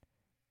 Mm-hmm.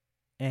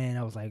 And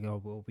I was like,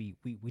 oh, well, we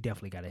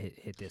definitely got to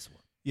hit this one.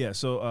 Yeah,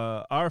 so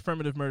our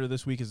affirmative murder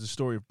this week is the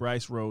story of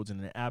Bryce Rhodes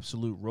and an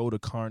absolute road of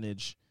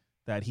carnage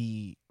that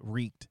he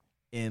wreaked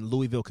in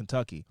Louisville,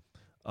 Kentucky.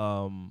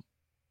 I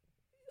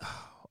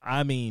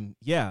mean,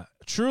 yeah,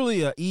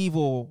 truly an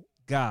evil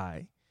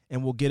guy,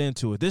 and we'll get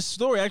into it. This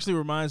story actually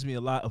reminds me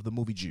a lot of the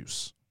movie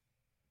Juice.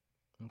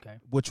 Okay.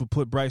 which would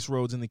put Bryce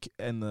Rhodes in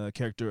the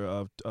character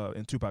of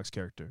in Tupac's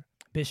character.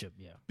 Bishop,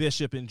 yeah.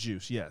 Bishop and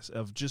Juice, yes,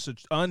 of just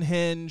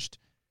unhinged,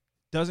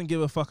 doesn't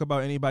give a fuck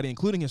about anybody,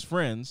 including his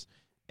friends,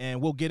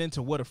 and we'll get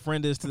into what a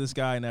friend is to this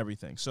guy and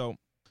everything. So,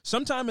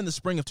 sometime in the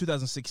spring of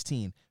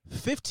 2016,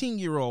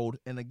 15-year-old,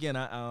 and again,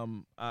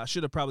 I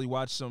should have probably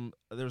watched some.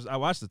 I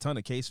watched a ton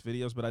of case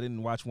videos, but I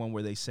didn't watch one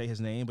where they say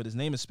his name. But his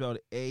name is spelled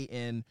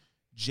Anjuan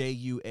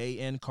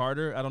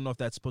Carter. I don't know if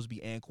that's supposed to be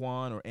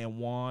Anquan or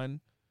Anwan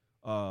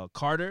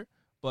Carter,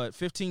 but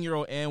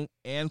 15-year-old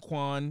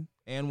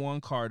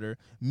Anwan Carter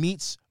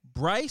meets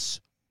Bryce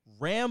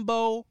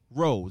Rambo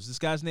Rhodes. This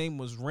guy's name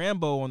was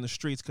Rambo on the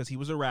streets because he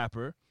was a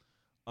rapper.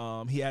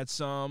 He had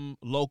some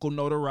local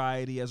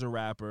notoriety as a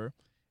rapper,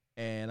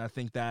 and I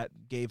think that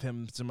gave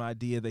him some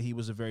idea that he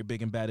was a very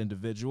big and bad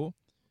individual.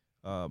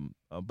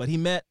 But he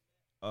met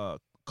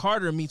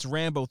Carter meets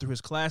Rambo through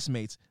his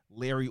classmates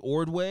Larry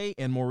Ordway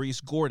and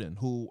Maurice Gordon,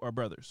 who are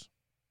brothers.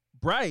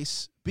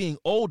 Bryce, being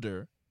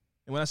older,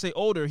 and when I say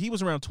older, he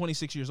was around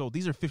 26 years old.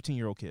 These are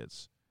 15-year-old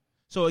kids.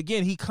 So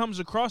again, he comes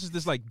across as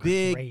this like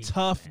big,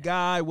 tough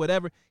guy,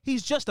 whatever.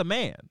 He's just a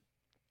man.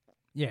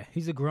 Yeah,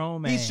 he's a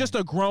grown man. He's just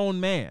a grown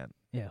man.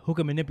 Yeah, who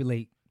can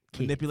manipulate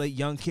kids. Manipulate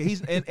young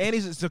kids. And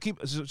he's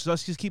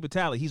let's just keep a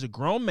tally. He's a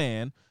grown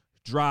man,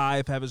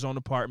 have his own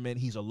apartment.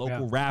 He's a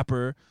local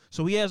rapper.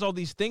 So he has all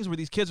these things where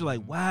these kids are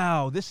like,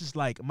 wow, this is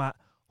like my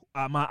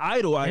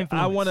idol.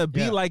 I want to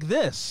be like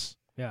this.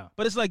 Yeah.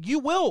 But it's like, you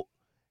will.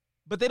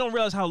 But they don't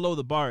realize how low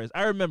the bar is.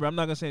 I remember, I'm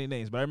not going to say any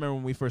names, but I remember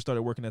when we first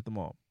started working at the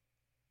mall.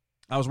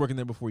 I was working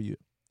there before you.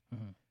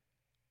 Mm-hmm.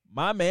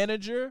 My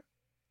manager,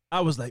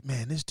 I was like,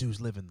 man, this dude's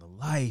living the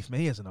life,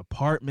 man. He has an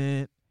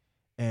apartment,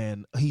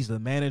 and he's the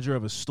manager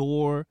of a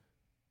store.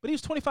 But he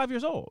was 25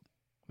 years old.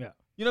 Yeah.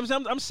 You know what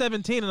I'm saying? I'm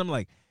 17, and I'm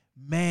like,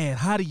 man,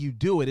 how do you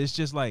do it? It's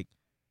just like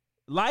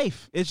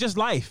life. It's just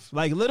life.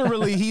 Like,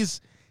 literally,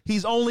 he's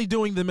only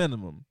doing the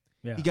minimum.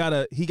 Yeah.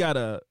 He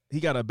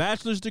got a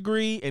bachelor's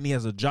degree, and he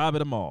has a job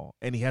at a mall,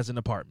 and he has an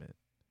apartment.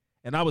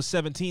 And I was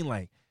 17,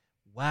 like,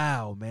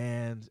 wow,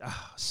 man.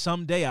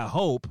 Someday I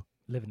hope.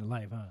 Living the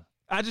life, huh?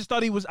 I just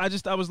thought he was. I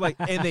was like,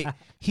 and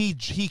he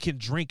can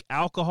drink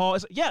alcohol.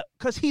 It's, yeah,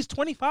 because he's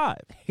 25.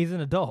 He's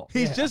an adult.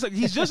 He's just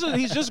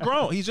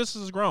grown. He's just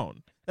as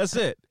grown. That's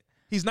it.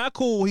 He's not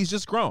cool. He's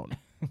just grown.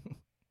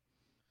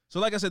 So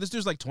like I said, this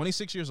dude's like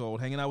 26 years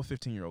old, hanging out with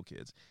 15-year-old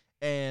kids,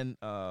 and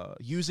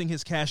using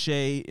his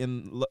cachet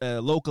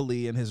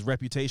locally and his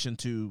reputation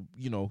to,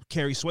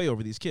 carry sway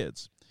over these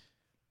kids.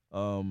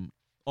 On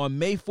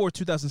May 4th,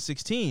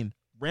 2016,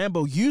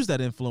 Rambo used that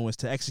influence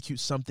to execute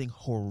something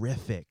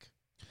horrific.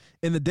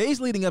 In the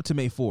days leading up to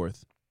May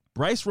 4th,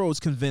 Bryce Rhodes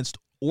convinced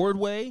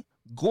Ordway,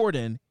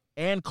 Gordon,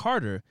 and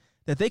Carter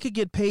that they could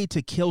get paid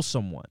to kill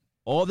someone.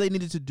 All they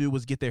needed to do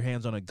was get their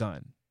hands on a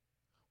gun,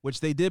 which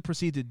they did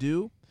proceed to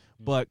do.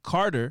 But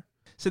Carter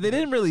said they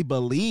didn't really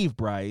believe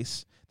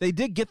Bryce. They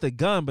did get the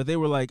gun, but they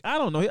were like, I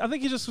don't know. I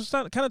think he just was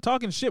kind of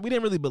talking shit. We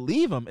didn't really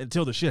believe him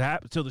until the shit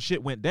happened, until the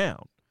shit went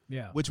down.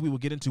 Yeah. Which we will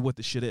get into what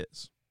the shit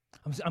is.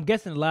 I'm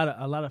guessing a lot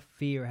of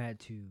fear had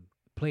to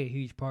play a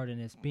huge part in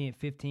this. Being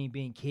 15,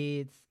 being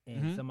kids,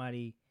 and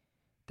somebody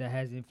that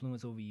has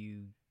influence over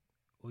you,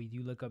 or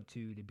you look up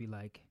to be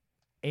like,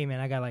 hey man,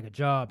 I got like a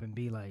job, and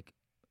be like,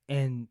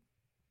 and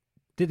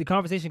did the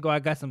conversation go, I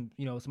got some,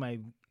 somebody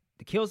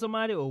to kill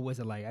somebody, or was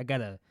it like,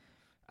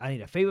 I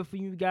need a favor for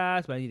you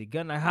guys, but I need a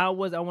gun? Like, I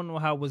want to know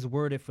how it was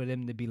worded for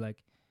them to be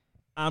like.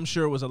 I'm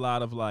sure it was a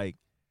lot of like,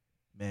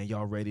 man,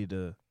 y'all ready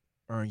to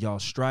earn y'all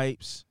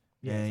stripes?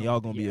 Man, y'all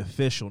gonna be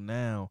official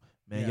now.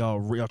 Man,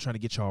 y'all trying to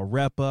get y'all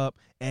rep up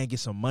and get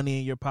some money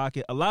in your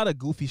pocket. A lot of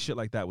goofy shit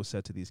like that was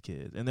said to these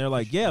kids. And they're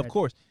like, yeah, of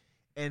course.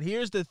 And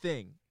here's the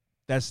thing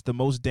that's the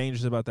most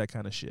dangerous about that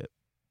kind of shit.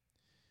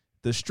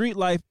 The street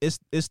life, it's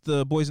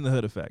the Boys in the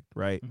Hood effect,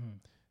 right? Mm-hmm.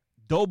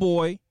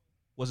 Doughboy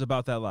was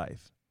about that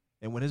life.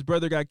 And when his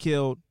brother got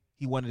killed,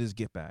 he wanted his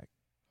get back.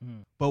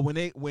 Mm. But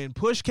when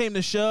push came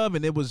to shove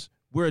and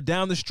we're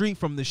down the street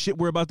from the shit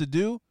we're about to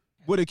do,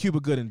 what did Cuba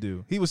Gooding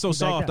do? He was so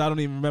soft, I don't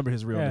even remember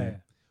his real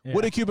name. Yeah.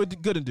 What did Cuba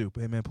Gooding do?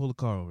 Hey, man, pull the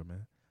car over,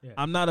 man. Yeah.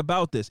 I'm not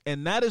about this.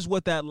 And that is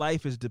what that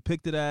life is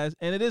depicted as,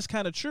 and it is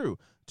kind of true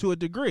to a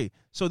degree.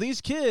 So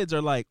these kids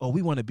are like, oh,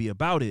 we want to be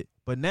about it.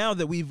 But now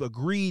that we've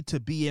agreed to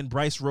be in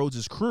Bryce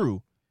Rhodes'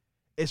 crew,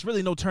 it's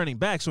really no turning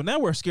back. So now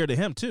we're scared of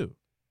him, too.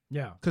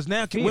 Yeah. Because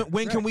now,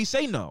 when can we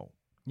say no?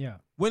 Yeah.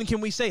 When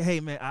can we say, hey,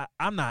 man,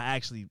 I don't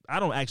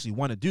actually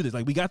want to do this.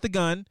 Like, we got the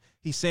gun.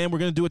 He's saying we're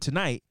going to do it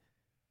tonight.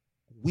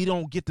 We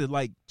don't get to,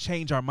 like,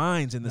 change our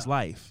minds in this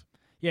life.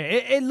 Yeah,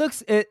 it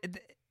looks,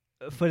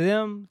 for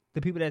them,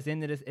 the people that's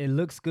into this, it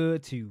looks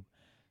good to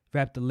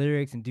rap the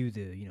lyrics and do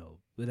the,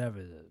 whatever,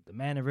 the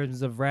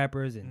mannerisms of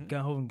rappers and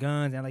holding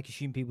guns and like you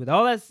shooting people.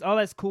 All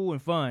that's cool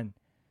and fun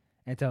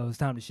until it's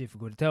time to shit for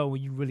good. Until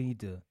when you really need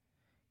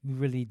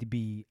to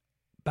be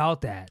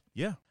about that.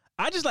 Yeah.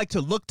 I just like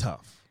to look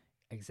tough.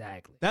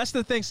 Exactly. That's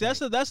the thing.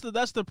 So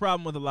that's the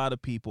problem with a lot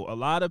of people. A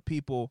lot of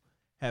people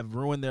have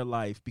ruined their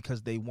life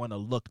because they want to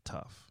look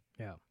tough.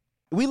 Yeah.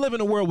 We live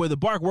in a world where the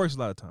bark works a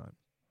lot of time.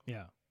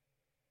 Yeah.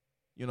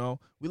 You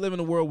know, we live in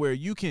a world where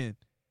you can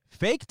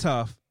fake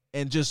tough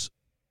and just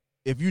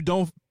if you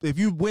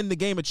win the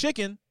game of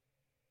chicken,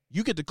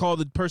 you get to call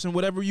the person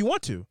whatever you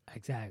want to.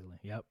 Exactly.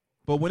 Yep.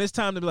 But when it's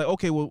time to be like,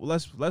 okay, well,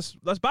 let's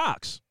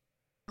box.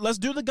 Let's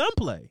do the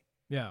gunplay.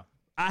 Yeah.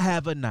 I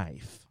have a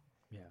knife.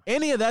 Yeah.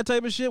 Any of that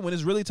type of shit, when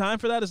it's really time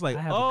for that, it's like,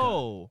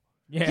 oh.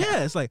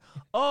 Yeah, it's like,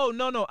 oh,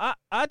 no.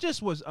 I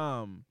just was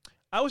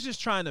I was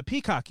just trying to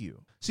peacock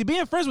you. See,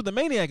 being friends with the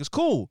maniac is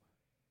cool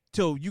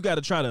till you got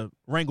to try to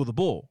wrangle the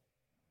bull.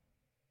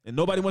 And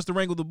nobody wants to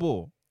wrangle the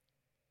bull.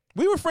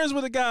 We were friends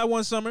with a guy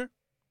one summer.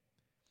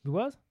 Who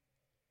was?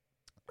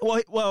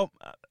 Well,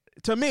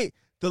 to me,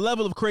 the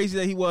level of crazy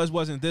that he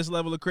wasn't this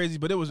level of crazy,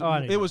 but it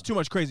was too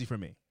much crazy for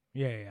me.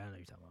 Yeah, I know what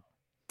you're talking about.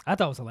 I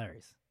thought it was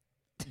hilarious.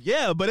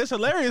 Yeah, but it's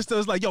hilarious. So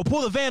it's like, yo,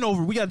 pull the van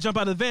over. We got to jump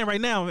out of the van right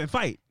now and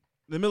fight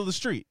in the middle of the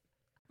street.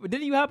 But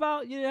didn't you hop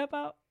out? You didn't hop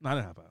out? No, I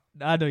didn't hop out.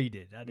 I know you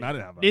did. I didn't hop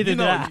out. Neither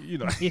did I. You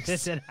know. Neither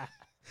did I.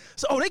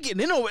 So, they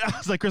getting in over. I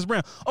was like Chris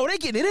Brown. Oh, they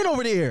getting in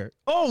over there.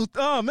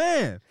 Oh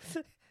man.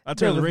 I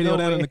turned the radio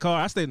down in the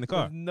car. I stayed in the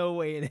car. There's no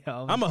way in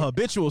hell. I'm a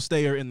habitual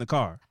stayer in the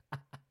car.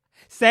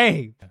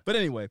 Same. But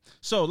anyway,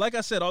 so like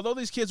I said, although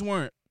these kids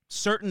weren't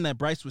certain that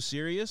Bryce was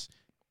serious,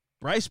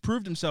 Bryce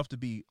proved himself to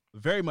be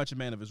very much a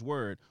man of his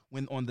word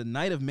when on the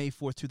night of May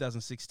 4th,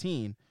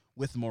 2016,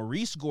 with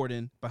Maurice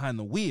Gordon behind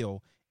the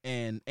wheel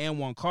and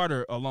Anwan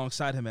Carter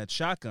alongside him at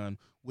shotgun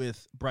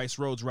with Bryce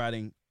Rhodes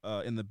riding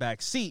in the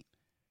back seat,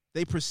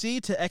 they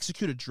proceed to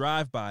execute a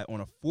drive-by on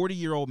a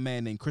 40-year-old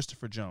man named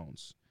Christopher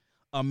Jones,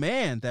 a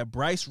man that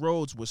Bryce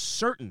Rhodes was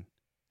certain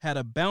had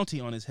a bounty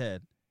on his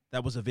head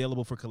that was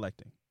available for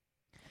collecting.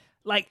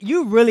 Like,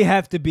 you really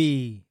have to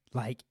be,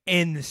 like,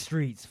 in the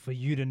streets for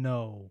you to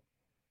know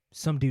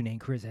some dude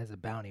named Chris has a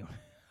bounty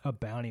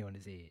on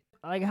his head.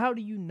 Like, how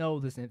do you know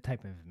this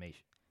type of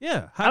information?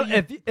 Yeah.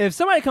 If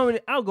somebody comes,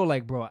 I'll go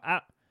like, bro,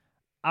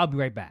 I'll be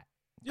right back.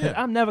 Yeah.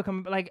 I'm never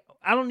coming. Like,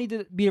 I don't need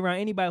to be around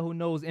anybody who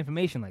knows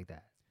information like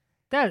that.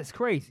 That is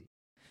crazy.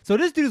 So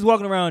this dude's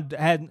walking around,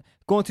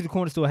 going to the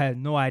corner store, has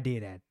no idea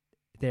that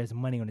there's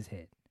money on his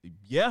head.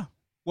 Yeah.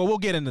 Well, we'll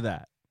get into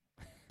that.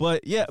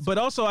 But yeah, but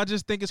also I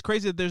just think it's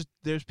crazy that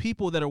there's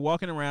people that are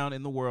walking around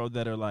in the world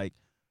that are like,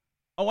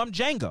 oh, I'm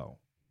Django.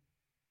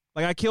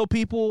 Like, I kill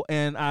people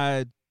and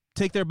I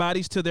take their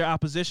bodies to their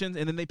oppositions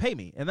and then they pay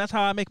me. And that's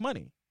how I make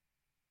money.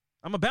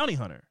 I'm a bounty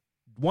hunter.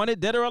 Wanted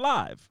dead or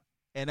alive.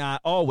 And I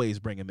always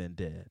bring them in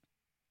dead.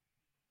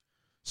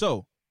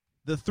 So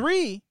the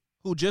three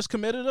who just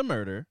committed a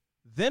murder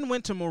then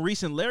went to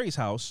Maurice and Larry's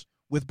house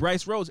with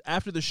Bryce Rhodes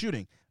after the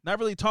shooting. Not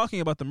really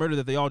talking about the murder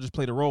that they all just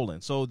played a role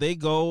in. So they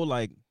go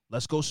like,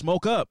 let's go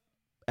smoke up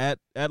at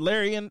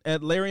Larry and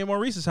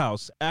Maurice's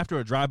house after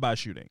a drive-by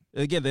shooting.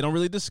 Again, they don't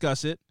really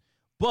discuss it,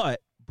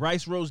 but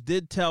Bryce Rhodes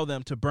did tell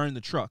them to burn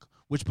the truck,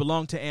 which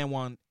belonged to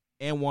Anwan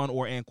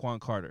or Anquan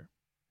Carter.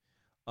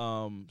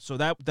 So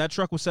that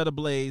truck was set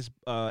ablaze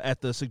at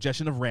the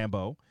suggestion of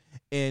Rambo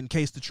in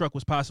case the truck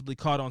was possibly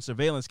caught on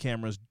surveillance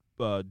cameras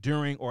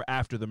during or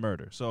after the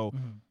murder. So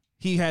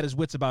he had his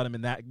wits about him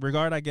in that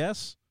regard, I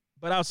guess.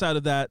 But outside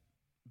of that,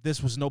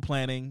 this was no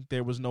planning.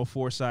 There was no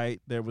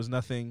foresight. There was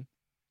nothing.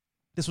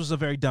 This was a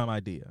very dumb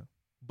idea.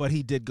 But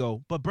he did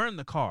go, but burn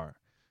the car.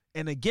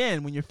 And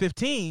again, when you're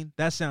 15,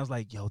 that sounds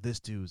like, yo, this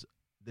dude's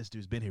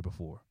been here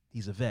before.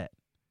 He's a vet.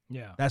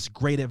 Yeah. That's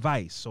great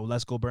advice. So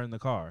let's go burn the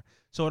car.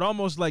 So it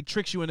almost like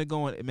tricks you into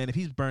going, man, if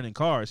he's burning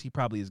cars, he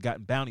probably has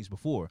gotten bounties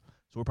before.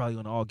 So we're probably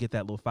going to all get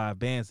that little 5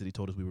 bands that he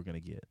told us we were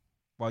going to get.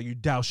 While you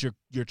douse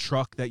your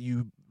truck that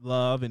you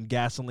love in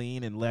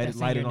gasoline and light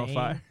it on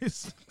fire.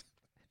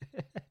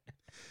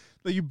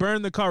 So you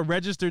burn the car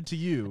registered to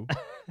you.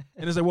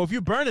 And it's like, well, if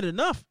you burn it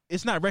enough,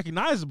 it's not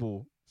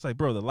recognizable. It's like,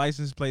 bro, the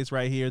license plate's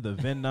right here. The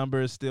VIN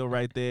number is still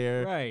right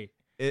there. Right.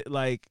 It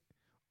like,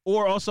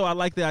 or also I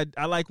like that.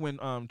 I like when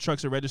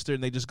trucks are registered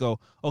and they just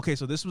go, okay,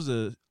 so this was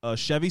a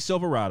Chevy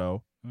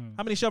Silverado.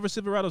 How many Chevy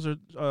Silverados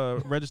are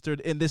registered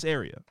in this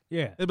area?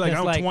 Yeah. They'd be like,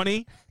 I'm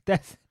 20.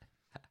 That's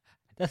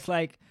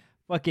like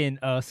fucking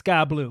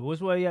Sky Blue.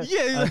 What's what?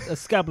 Yeah.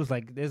 Sky Blue's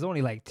like, there's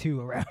only like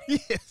 2 around.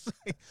 Yes.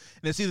 And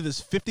it's either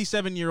this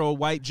 57-year-old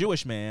white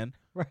Jewish man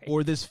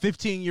or this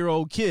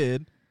 15-year-old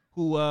kid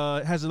who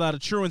has a lot of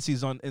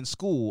truancies in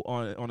school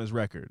on his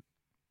record.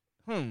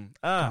 It's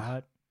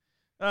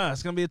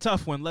gonna be a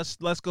tough one. Let's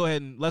go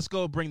ahead and let's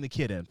go bring the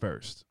kid in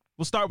first.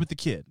 We'll start with the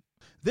kid.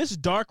 This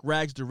dark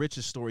rags to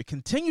riches story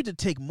continued to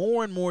take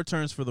more and more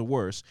turns for the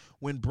worse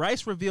when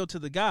Bryce revealed to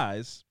the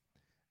guys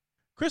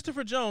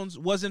Christopher Jones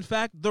was in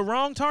fact the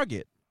wrong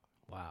target.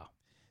 Wow.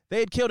 They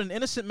had killed an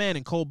innocent man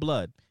in cold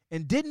blood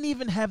and didn't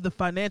even have the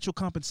financial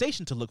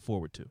compensation to look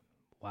forward to.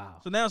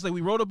 Wow. So now it's like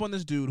we rode up on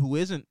this dude who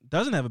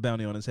doesn't have a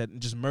bounty on his head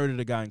and just murdered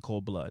a guy in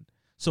cold blood.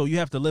 So you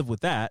have to live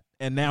with that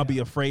and now be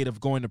afraid of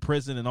going to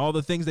prison and all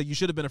the things that you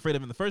should have been afraid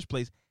of in the first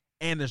place,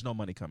 and there's no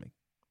money coming.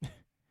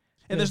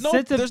 And there's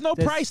no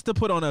price to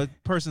put on a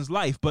person's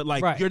life, but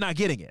like you're not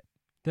getting it.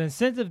 The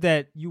incentive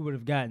that you would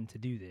have gotten to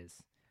do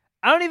this.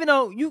 I don't even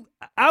know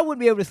I wouldn't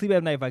be able to sleep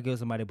at night if I killed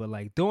somebody, but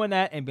like doing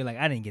that and be like,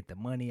 I didn't get the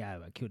money, I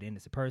killed an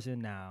innocent person.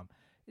 Now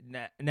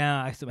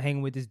Now I'm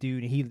hanging with this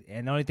dude,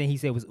 and the only thing he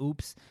said was,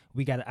 "Oops,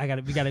 we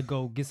gotta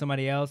go get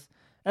somebody else."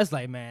 That's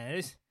like,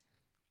 man,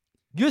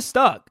 you're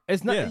stuck.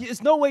 It's not. Yeah.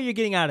 It's no way you're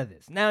getting out of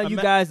this. Now you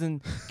guys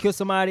and kill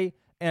somebody,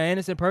 an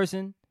innocent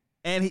person,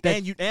 and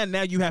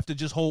now you have to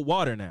just hold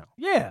water now.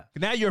 Yeah.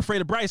 Now you're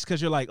afraid of Bryce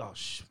because you're like, oh,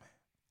 man,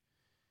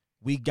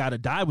 we gotta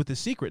die with the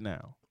secret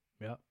now.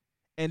 Yep.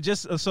 And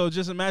just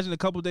imagine a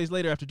couple of days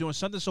later, after doing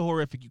something so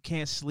horrific, you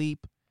can't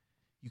sleep,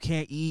 you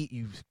can't eat,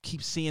 you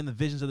keep seeing the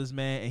visions of this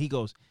man, and he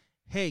goes,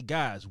 "Hey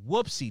guys,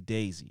 whoopsie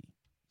daisy.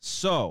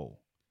 So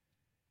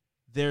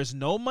there's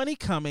no money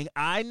coming.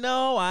 I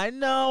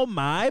know,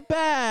 my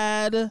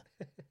bad.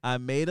 I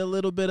made a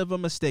little bit of a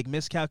mistake,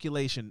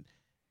 miscalculation.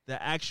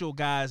 The actual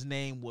guy's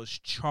name was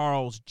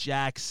Charles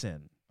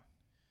Jackson.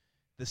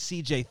 The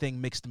CJ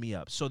thing mixed me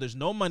up. So there's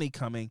no money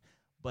coming,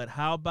 but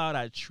how about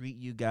I treat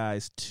you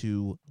guys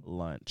to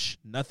lunch?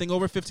 Nothing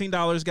over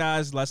 $15,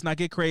 guys. Let's not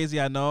get crazy.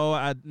 I know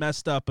I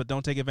messed up, but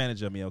don't take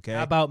advantage of me, okay?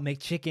 How about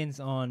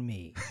McChickens on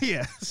me?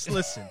 Yes,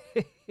 listen.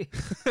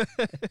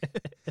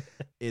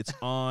 It's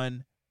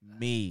on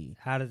me.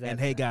 How does that And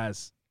hey, sound?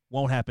 guys,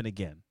 won't happen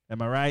again.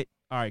 Am I right?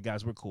 All right,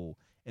 guys, we're cool.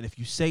 And if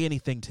you say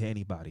anything to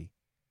anybody,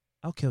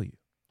 I'll kill you.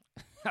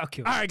 I'll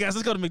kill All you. right, guys,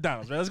 let's go to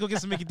McDonald's, right? Let's go get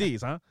some Mickey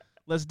D's, huh?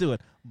 Let's do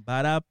it.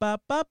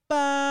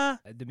 Ba-da-ba-ba-ba.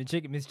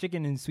 The Miss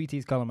Chicken and Sweet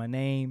Tea's calling my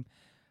name.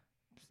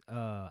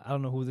 I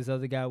don't know who this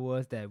other guy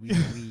was that we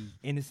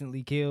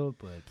innocently killed,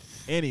 but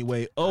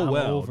Anyway, I'm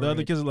well. over The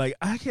other it. kids are like,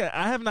 I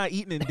have not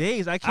eaten in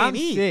days. I can't I'm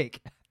eat. sick.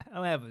 I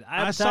don't have an I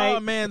appetite. saw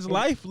a man's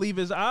life leave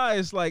his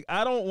eyes. Like,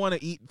 I don't want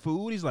to eat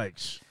food. He's like,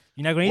 shh.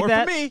 You're not gonna eat More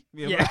that? for me.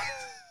 Yeah.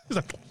 He's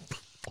like,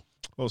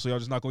 oh, so y'all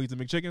just not gonna eat the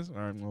McChickens? All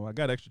right, well, I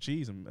got extra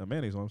cheese and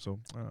mayonnaise on them, so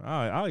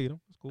I'll eat them.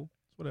 It's cool.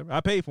 It's whatever.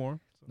 I paid for them.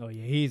 No,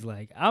 yeah, he's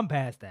like, I'm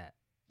past that.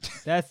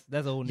 That's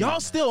old. Y'all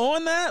news still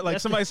on that? Like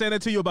That's somebody saying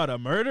that to you about a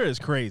murder is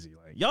crazy.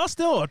 Like y'all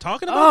still are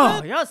talking about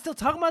now. that? Y'all still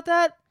talking about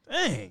that?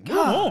 Dang, move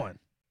God. on.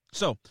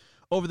 So,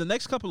 over the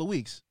next couple of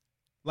weeks,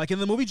 like in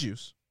the movie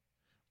Juice,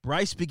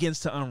 Bryce begins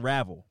to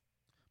unravel,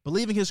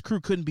 believing his crew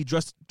couldn't be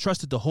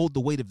trusted to hold the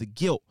weight of the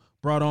guilt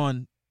brought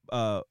on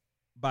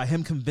by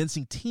him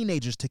convincing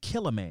teenagers to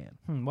kill a man.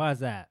 Why is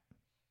that?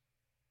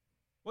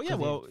 Well,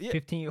 yeah,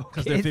 15-year-old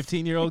because they're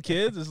 15-year-old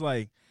kids. It's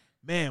like,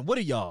 man, what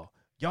are y'all?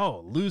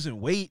 Y'all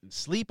losing weight and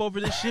sleep over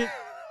this shit?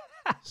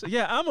 So,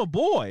 yeah, I'm a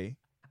boy.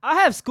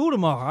 I have school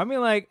tomorrow. I mean,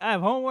 like, I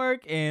have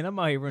homework, and I'm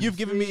out here running. You've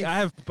given me, I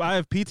have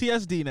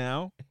PTSD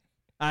now.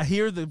 I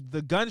hear the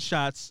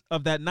gunshots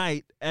of that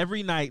night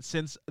every night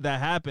since that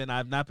happened.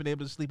 I've not been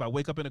able to sleep. I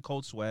wake up in a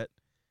cold sweat.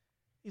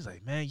 He's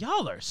like, man,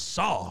 y'all are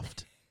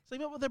soft. It's like,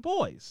 well, they're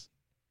boys.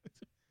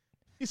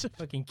 These are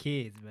fucking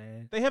kids,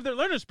 man. They have their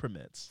learner's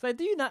permits. It's like,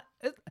 do you not?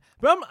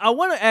 Bro, I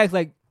want to ask,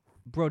 like,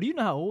 bro, do you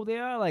know how old they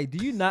are? Like,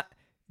 do you not?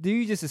 Do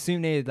you just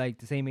assume they're like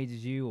the same age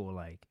as you, or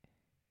like,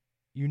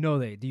 you know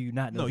they? Do you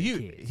not know? No, they're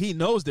kids? he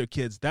knows they're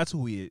kids. That's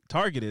who he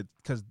targeted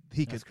because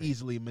he That's could crazy.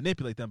 easily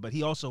manipulate them. But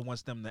he also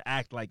wants them to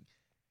act like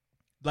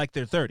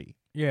they're 30.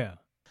 Yeah.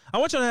 I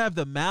want you to have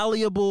the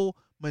malleable,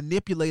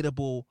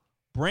 manipulatable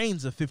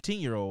brains of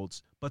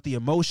 15-year-olds, but the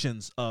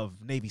emotions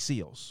of Navy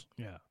SEALs.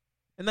 Yeah.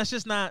 And that's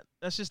just not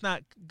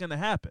gonna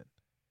happen.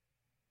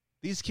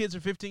 These kids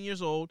are 15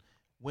 years old.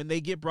 When they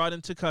get brought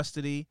into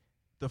custody,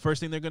 the first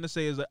thing they're gonna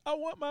say is like, "I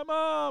want my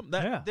mom."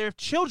 They're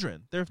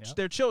children. They're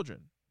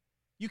children.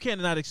 You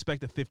cannot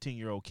expect a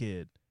 15-year-old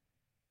kid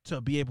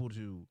to be able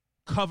to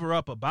cover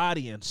up a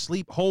body and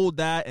hold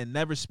that and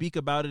never speak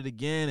about it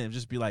again and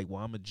just be like,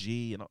 "Well, I'm a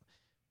G." And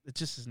it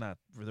just is not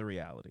the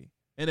reality.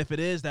 And if it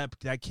is, that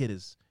kid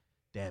is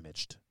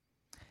damaged.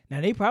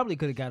 Now they probably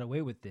could have got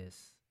away with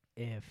this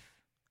if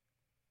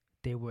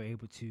they were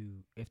able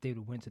to, if they would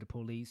have went to the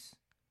police.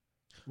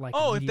 Like,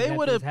 if they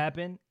would have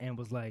happened and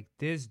was like,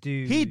 this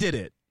dude, he did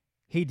it.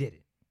 He did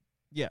it.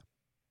 Yeah.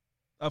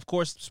 Of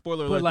course,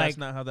 spoiler But alert, like, that's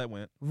not how that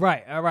went.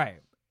 Right, all right.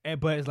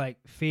 But it's like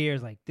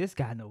fears, like this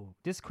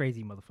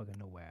crazy motherfucker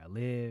know where I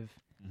live.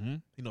 Mm-hmm.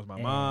 He knows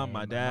my mom,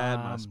 my dad,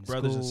 my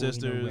brothers and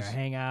sisters. He know where I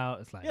hang out.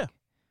 It's like, yeah.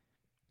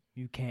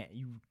 You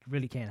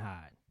really can't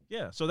hide.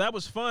 Yeah, so that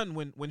was fun.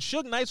 When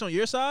Suge Knight's on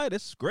your side,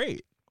 it's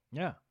great.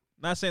 Yeah.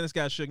 Not saying this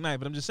guy's Suge Knight,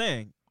 but I'm just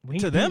saying When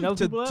to he them, beat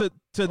other people up,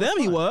 to them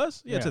he fun.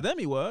 was. Yeah, Yeah. to them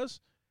he was.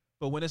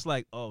 But when it's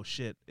like, oh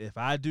shit, if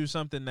I do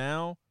something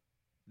now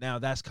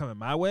that's coming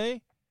my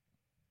way.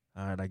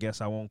 All right, I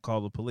guess I won't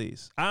call the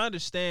police. I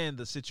understand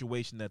the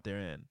situation that they're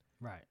in.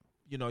 Right.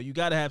 You know, you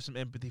got to have some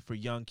empathy for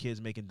young kids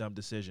making dumb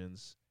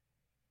decisions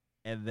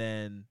and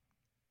then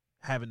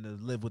having to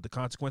live with the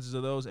consequences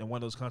of those. And one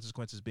of those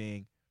consequences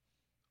being,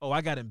 oh,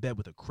 I got in bed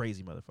with a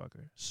crazy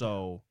motherfucker.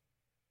 So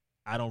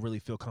I don't really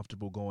feel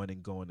comfortable going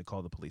to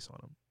call the police on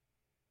him.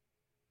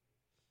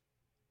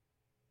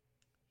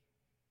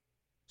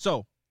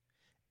 So,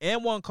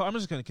 Anwan Carter, I'm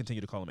just going to continue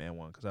to call him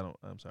Anwan because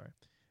I'm sorry.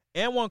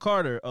 Anwan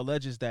Carter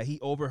alleges that he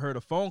overheard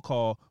a phone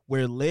call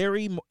where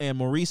Larry and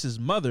Maurice's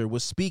mother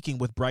was speaking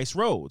with Bryce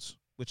Rhodes,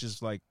 which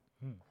is like,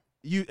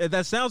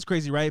 that sounds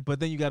crazy, right? But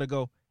then you got to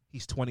go,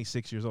 he's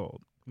 26 years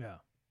old. Yeah.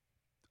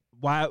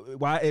 Why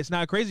it's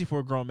not crazy for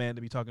a grown man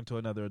to be talking to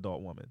another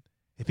adult woman.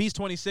 If he's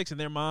 26 and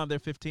they're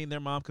 15, their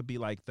mom could be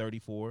like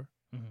 34.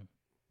 Mm-hmm.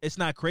 It's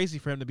not crazy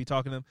for him to be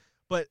talking to them,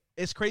 but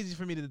it's crazy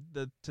for me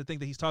to think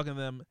that he's talking to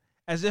them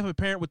as if a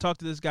parent would talk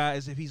to this guy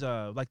as if he's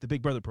like the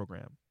Big Brother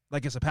program,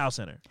 like it's a PAL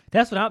center.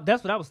 That's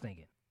what I was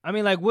thinking. I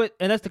mean, like what?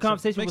 And that's the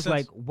conversation was sense.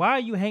 like, why are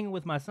you hanging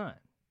with my son?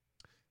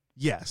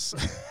 Yes.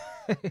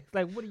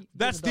 Like, what are you?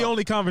 That's the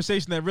only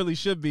conversation that really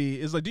should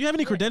be is like, do you have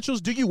any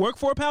credentials? Do you work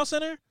for a PAL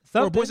center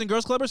or a Boys and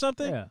Girls Club or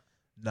something? Yeah.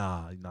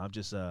 Nah, I'm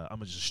just a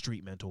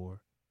street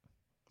mentor.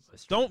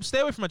 Don't stay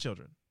away from my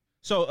children.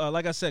 So,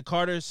 like I said,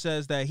 Carter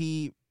says that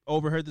he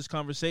overheard this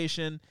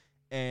conversation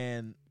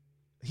and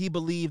he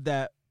believed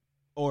that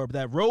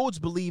Rhodes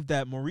believed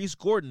that Maurice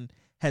Gordon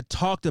had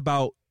talked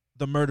about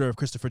the murder of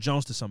Christopher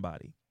Jones to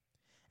somebody.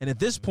 And at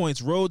this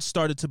point, Rhodes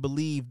started to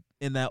believe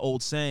in that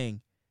old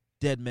saying,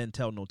 dead men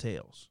tell no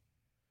tales.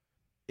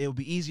 It would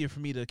be easier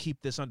for me to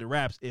keep this under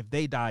wraps if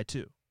they die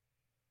too.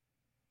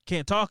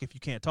 Can't talk if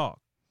you can't talk.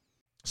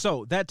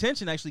 So that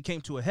tension actually came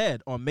to a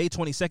head on May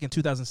 22nd,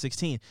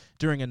 2016,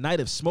 during a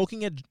night of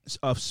smoking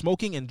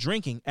and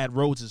drinking at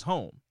Rhodes'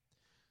 home.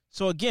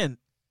 So again,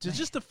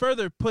 just to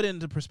further put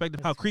into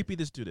perspective how creepy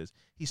this dude is,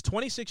 he's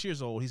 26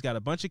 years old. He's got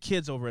a bunch of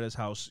kids over at his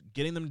house,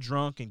 getting them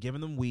drunk and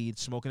giving them weed,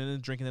 smoking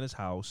and drinking at his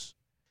house.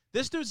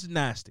 This dude's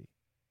nasty.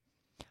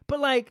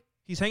 But like,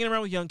 he's hanging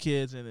around with young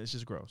kids, and it's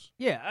just gross.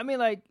 Yeah, I mean,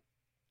 like,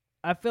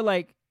 I feel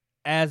like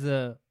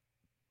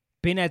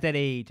being at that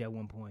age at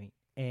one point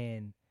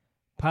and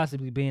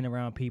possibly being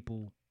around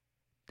people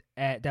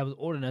that was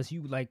older than us,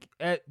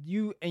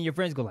 you and your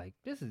friends go like,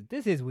 this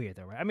is weird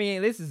though, right? I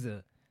mean,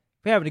 we're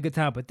having a good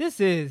time, but this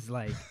is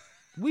like,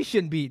 we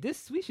shouldn't be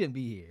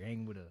here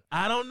hanging with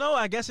I don't know.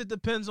 I guess it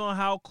depends on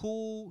how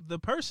cool the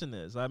person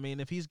is. I mean,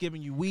 if he's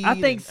giving you weed, I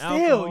think and still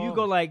alcohol, you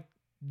go like,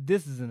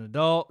 this is an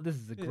adult, this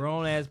is a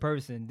grown ass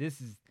person, this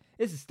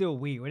is still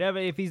weird. Whatever,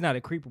 if he's not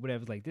a creep or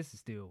whatever, it's like, this is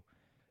still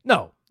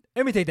no.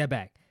 Let me take that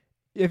back.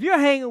 If you're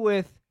hanging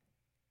with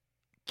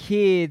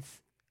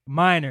kids,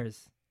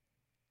 minors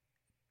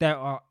that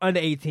are under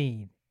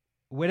 18,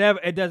 whatever,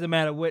 it doesn't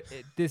matter what.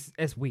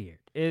 It's weird.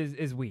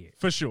 It's weird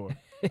for sure.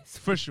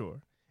 For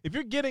sure. If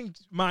you're getting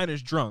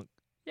minors drunk,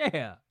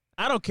 yeah,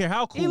 I don't care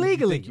how cool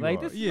illegally. You think you like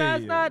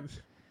are.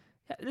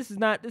 this is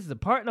not. This is a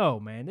part. No,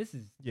 man. This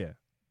is. Yeah.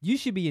 You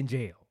should be in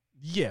jail.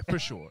 Yeah, for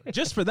sure.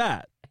 Just for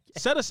that.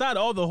 Set aside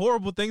all the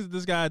horrible things that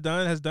this guy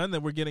has done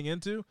that we're getting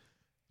into.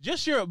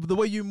 Just the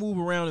way you move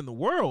around in the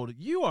world,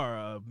 you are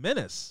a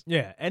menace.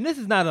 Yeah, and this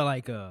is not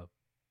a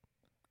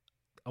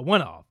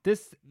one-off.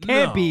 This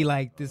can't be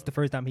like this the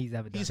first time he's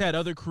ever done. He's had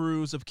other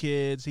crews of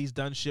kids. He's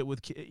done shit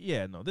with kids.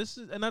 Yeah, no, this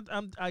is, and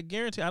I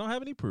guarantee I don't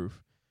have any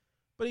proof,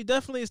 but he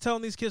definitely is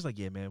telling these kids like,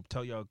 yeah, man,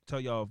 tell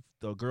y'all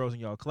the girls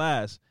in y'all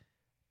class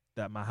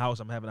that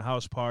I'm having a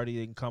house party.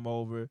 They can come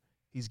over.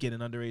 He's getting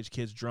underage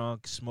kids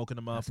drunk, smoking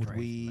them up with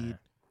weed. Man.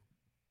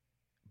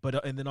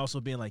 But and then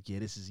also being like, yeah,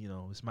 this is,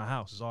 it's my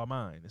house. It's all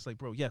mine. It's like,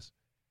 bro, yes,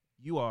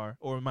 you are,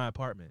 or in my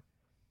apartment.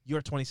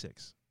 You're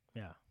 26.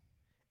 Yeah.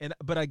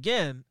 But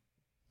again,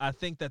 I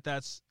think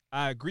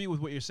I agree with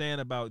what you're saying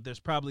about there's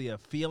probably a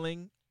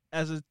feeling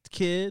as a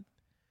kid,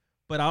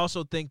 but I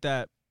also think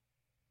that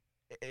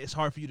it's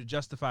hard for you to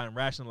justify and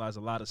rationalize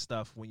a lot of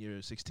stuff when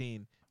you're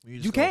 16.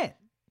 When you can't.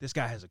 This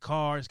guy has a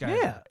car. This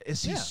guy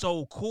he's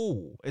so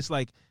cool. It's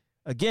like,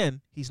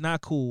 again, he's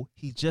not cool.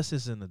 He just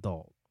is an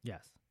adult.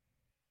 Yes.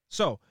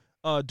 So,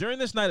 during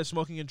this night of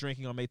smoking and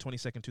drinking on May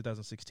 22nd,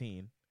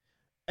 2016,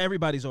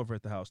 everybody's over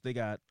at the house. They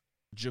got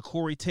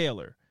Ja'Cory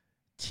Taylor,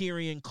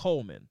 Tyrion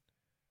Coleman,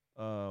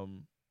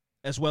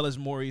 as well as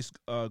Maurice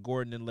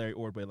Gordon and Larry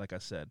Ordway, like I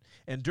said.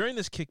 And during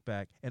this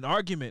kickback, an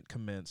argument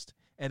commenced,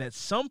 and at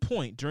some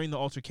point during the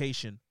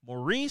altercation,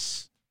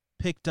 Maurice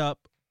picked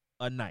up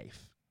a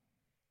knife,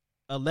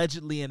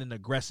 allegedly in an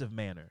aggressive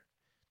manner.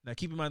 Now,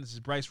 keep in mind, this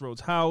is Bryce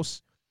Rhodes'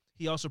 house.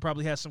 He also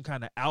probably has some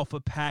kind of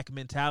alpha pack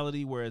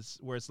mentality where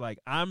it's like,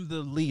 I'm the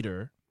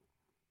leader.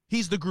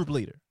 He's the group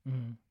leader.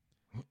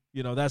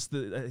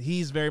 Mm-hmm.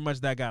 He's very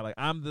much that guy. Like,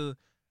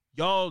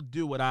 y'all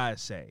do what I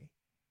say.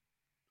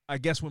 I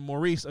guess when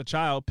Maurice, a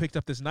child, picked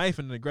up this knife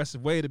in an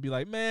aggressive way to be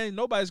like, man,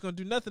 nobody's going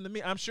to do nothing to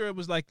me. I'm sure it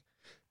was like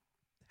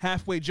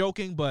halfway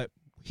joking, but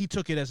he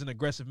took it as an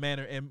aggressive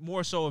manner and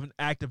more so of an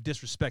act of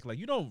disrespect. Like,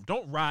 you don't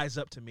rise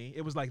up to me.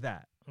 It was like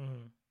that.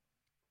 Mm-hmm.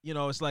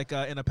 It's like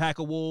in a pack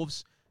of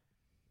wolves,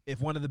 if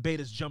one of the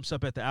betas jumps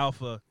up at the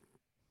alpha,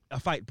 a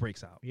fight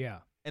breaks out. Yeah.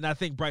 And I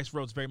think Bryce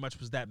Rhodes very much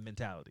was that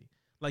mentality.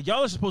 Like,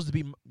 y'all are supposed to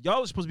be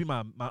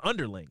my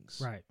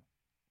underlings. Right.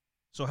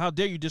 So how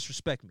dare you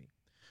disrespect me?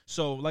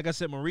 So, like I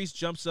said, Maurice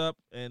jumps up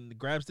and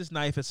grabs this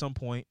knife at some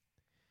point.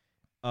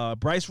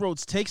 Bryce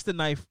Rhodes takes the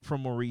knife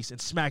from Maurice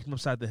and smacked him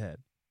upside the head.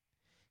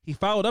 He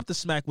followed up the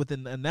smack with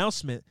an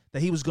announcement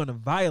that he was going to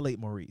violate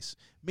Maurice,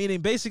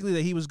 meaning basically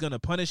that he was going to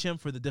punish him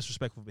for the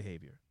disrespectful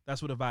behavior.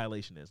 That's what a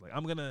violation is. Like,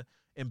 I'm going to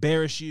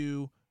embarrass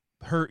you,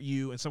 hurt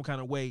you in some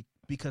kind of way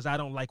because I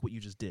don't like what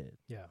you just did.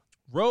 Yeah.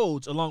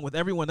 Rhodes, along with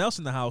everyone else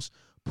in the house,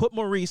 put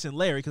Maurice and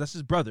Larry, because that's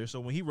his brother. So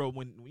when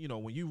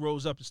you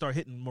rose up and start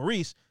hitting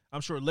Maurice,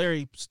 I'm sure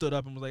Larry stood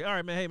up and was like, "All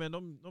right, man, hey man,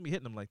 don't be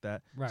hitting him like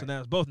that." Right. So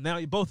now both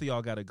of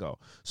y'all got to go.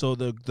 So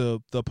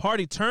the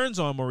party turns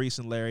on Maurice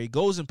and Larry,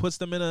 goes and puts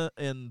them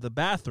in the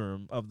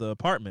bathroom of the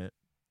apartment,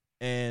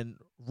 and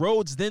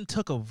Rhodes then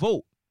took a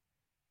vote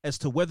as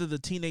to whether the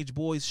teenage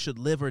boys should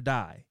live or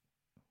die.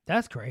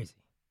 That's crazy.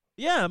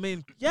 Yeah, I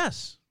mean,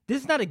 yes.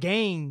 This is not a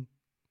game.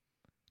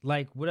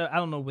 Like, what I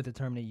don't know what the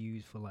term they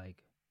use for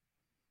like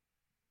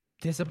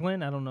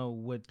discipline. I don't know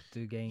what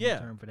the game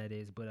term for that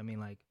is, but I mean,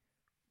 like,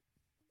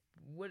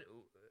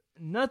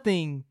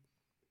 nothing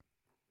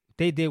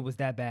they did was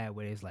that bad.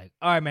 Where it's like,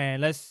 all right,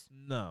 man, let's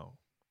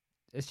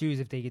choose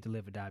if they get to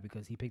live or die,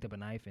 because he picked up a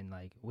knife and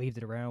like waved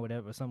it around,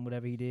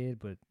 whatever he did.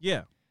 But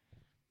yeah,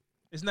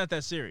 it's not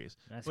that serious.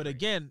 That's but crazy.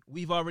 Again,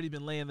 we've already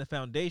been laying the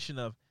foundation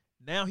of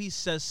now he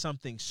says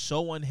something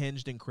so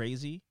unhinged and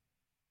crazy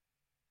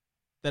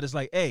that it's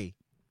like, hey,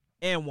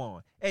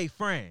 Anwan, hey,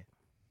 Fran,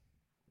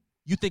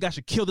 you think I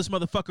should kill this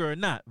motherfucker or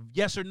not?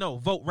 Yes or no?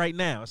 Vote right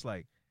now. It's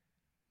like,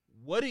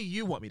 what do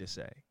you want me to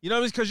say? You know what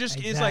I mean? Because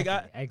it's like,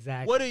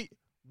 exactly.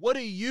 What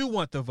do you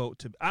want the vote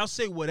to be? I'll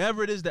say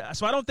whatever it is that.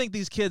 So I don't think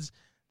these kids.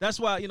 That's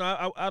why,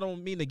 I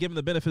don't mean to give them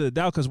the benefit of the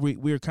doubt, because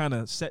we're kind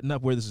of setting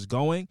up where this is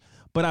going.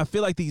 But I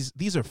feel like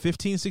these are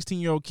 15,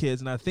 16-year-old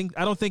kids, and I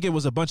don't think it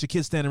was a bunch of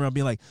kids standing around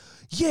being like,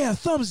 yeah,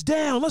 thumbs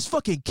down, let's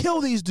fucking kill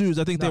these dudes.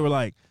 I think they were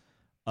like,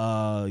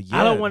 yeah.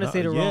 I don't want to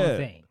say the wrong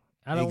thing.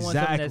 I don't want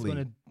something that's going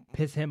to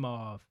piss him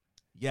off.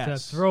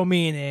 Yes. To throw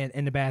me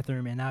in the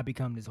bathroom and not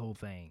become this whole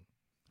thing.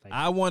 Like,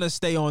 I want to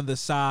stay on the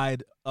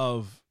side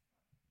of.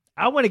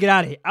 I want to get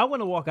out of here. I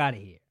want to walk out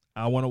of here.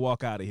 I want to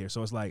walk out of here.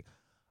 So it's like,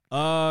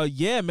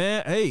 yeah,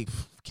 man. Hey,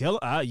 kill.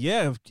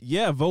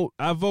 Yeah. Vote.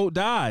 I vote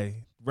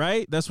die.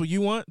 Right. That's what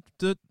you want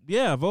to.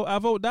 Yeah. Vote. I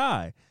vote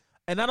die.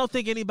 And I don't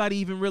think anybody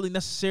even really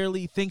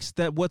necessarily thinks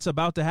that what's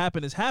about to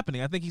happen is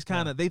happening. I think he's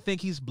they think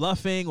he's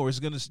bluffing or is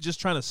going to just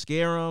trying to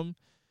scare them.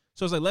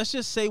 So it's like, let's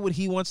just say what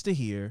he wants to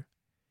hear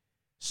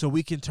so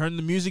we can turn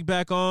the music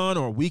back on,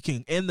 or we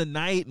can end the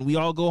night and we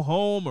all go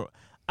home, or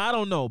I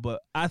don't know.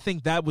 But I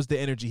think that was the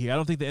energy here. I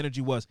don't think the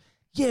energy was,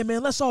 yeah,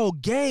 man, let's all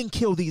gang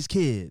kill these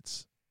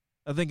kids.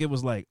 I think it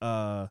was like,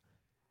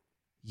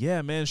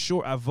 yeah, man,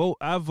 sure. I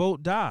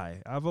vote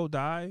die. I vote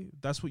die.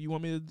 That's what you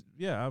want me to.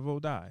 Yeah, I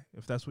vote die.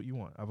 If that's what you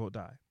want, I vote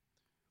die.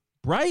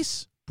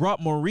 Bryce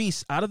brought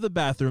Maurice out of the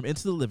bathroom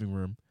into the living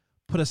room,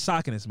 put a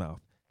sock in his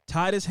mouth,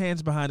 tied his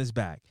hands behind his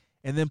back,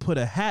 and then put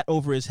a hat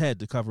over his head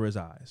to cover his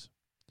eyes.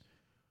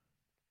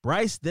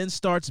 Bryce then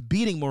starts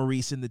beating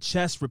Maurice in the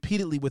chest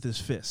repeatedly with his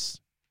fists.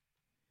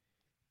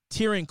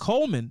 Tyrion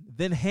Coleman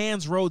then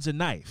hands Rhodes a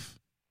knife,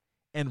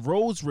 and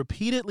Rhodes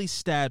repeatedly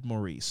stabbed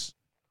Maurice,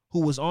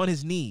 who was on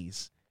his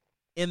knees,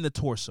 in the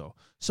torso.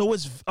 So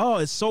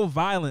it's so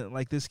violent.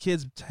 Like, this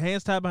kid's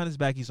hands tied behind his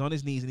back, he's on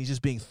his knees, and he's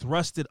just being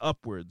thrusted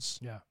upwards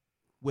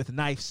with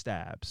knife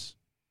stabs.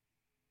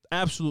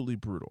 Absolutely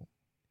brutal.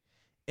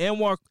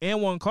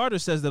 Anwan Carter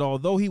says that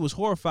although he was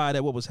horrified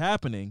at what was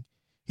happening,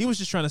 he was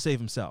just trying to save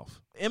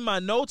himself. In my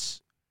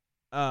notes,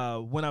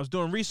 when I was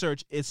doing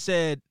research, it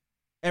said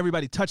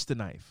everybody touched the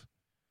knife.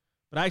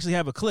 But I actually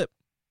have a clip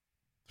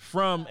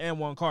from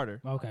Anwan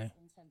Carter. Okay.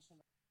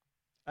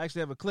 I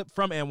actually have a clip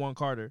from Anwan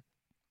Carter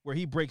where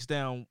he breaks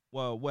down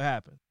what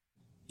happened.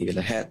 He had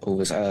a hat over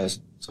his eyes,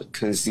 so I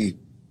couldn't see.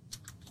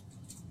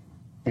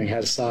 And he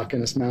had a sock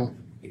in his mouth?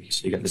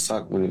 He got the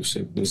sock when it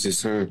was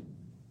his turn.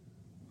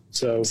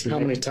 So how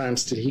many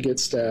times did he get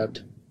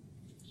stabbed?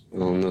 I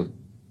don't know.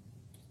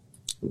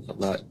 A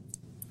lot.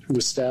 Who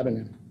was stabbing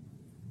him?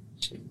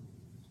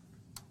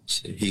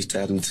 Shit, he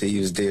stabbed him until he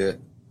was dead.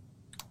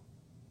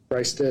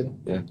 Bryce did?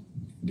 Yeah.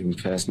 Then we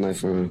passed the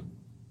knife around.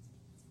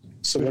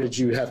 So what did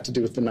you have to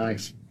do with the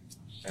knife?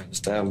 I had to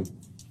stab him.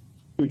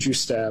 Who'd you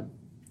stab?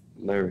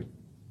 Larry.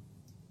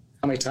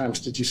 How many times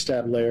did you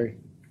stab Larry?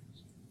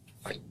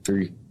 Like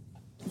 3.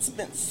 It's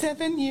been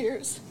 7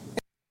 years.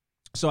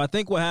 So I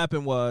think what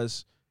happened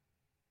was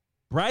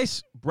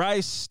Bryce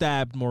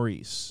stabbed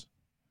Maurice,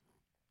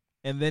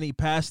 and then he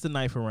passed the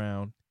knife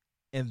around,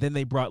 and then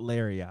they brought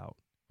Larry out.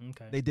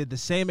 Okay. They did the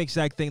same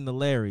exact thing to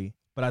Larry,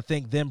 but I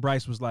think then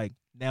Bryce was like,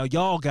 now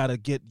y'all gotta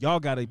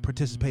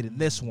participate in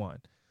this one.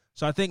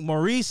 So I think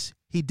Maurice,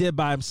 he did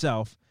by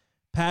himself,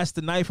 passed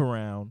the knife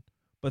around,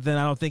 but then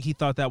I don't think he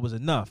thought that was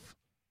enough.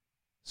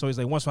 So he's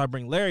like, once I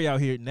bring Larry out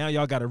here, now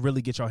y'all gotta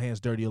really get your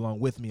hands dirty along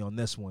with me on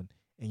this one,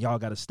 and y'all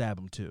gotta stab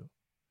him too.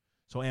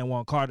 So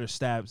Anwan Carter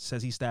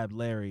says he stabbed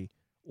Larry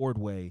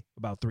Ordway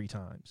about 3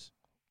 times.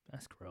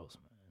 That's gross,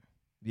 man.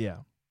 Yeah.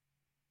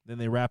 Then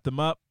they wrapped him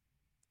up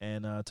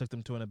and took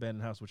them to an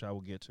abandoned house, which I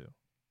will get to.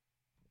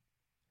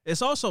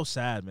 It's also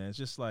sad, man. It's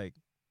just like,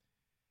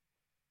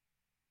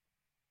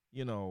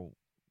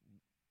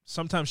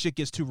 sometimes shit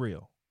gets too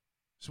real.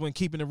 It's when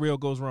keeping it real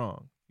goes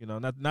wrong.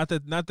 Not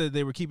that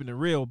they were keeping it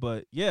real,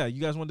 but yeah,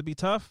 you guys wanted to be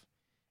tough,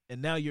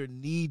 and now you're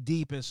knee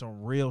deep in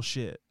some real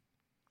shit.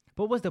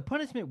 But was the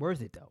punishment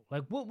worth it, though?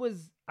 Like,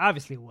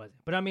 obviously it wasn't.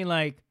 But I mean,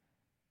 like,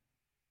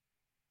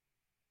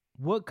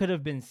 what could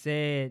have been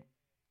said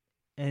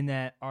in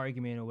that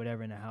argument or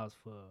whatever in the house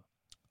for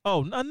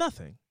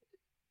Nothing.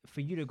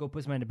 For you to go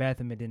put somebody in the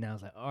bathroom, and then I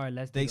was like, all right,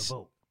 let's take a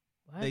vote.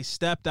 What? They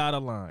stepped out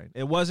of line.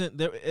 It wasn't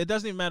there. It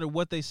doesn't even matter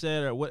what they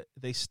said or what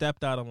they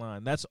stepped out of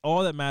line. That's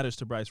all that matters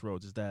to Bryce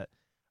Rhodes is that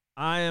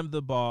I am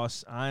the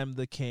boss. I am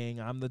the king.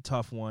 I'm the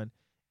tough one.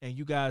 And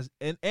you guys,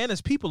 and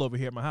it's people over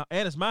here at my house.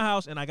 And it's my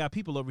house, and I got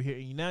people over here.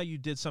 And now you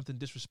did something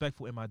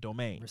disrespectful in my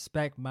domain.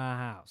 Respect my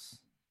house.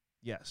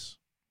 Yes.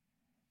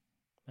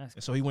 That's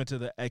and so he went to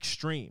the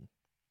extreme.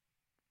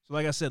 So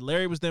like I said,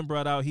 Larry was then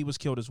brought out. He was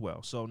killed as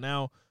well. So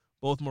now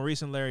both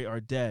Maurice and Larry are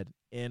dead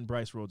in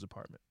Bryce Rhodes'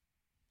 apartment.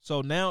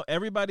 So now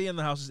everybody in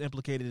the house is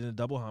implicated in a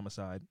double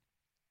homicide.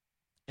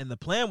 And the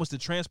plan was to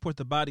transport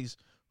the bodies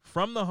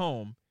from the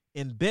home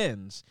in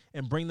bins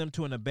and bring them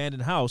to an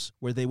abandoned house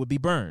where they would be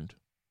burned.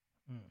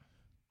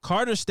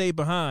 Carter stayed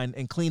behind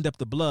and cleaned up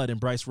the blood in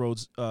Bryce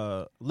Rhodes'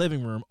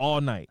 living room all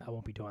night. I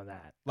won't be doing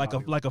that. Like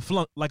a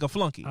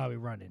flunky. I'll be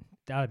running.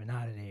 I'd have been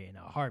out of there in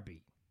a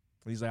heartbeat.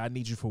 He's like, I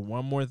need you for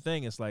one more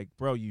thing. It's like,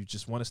 bro, you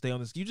just want to stay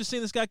on this. You just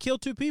seen this guy kill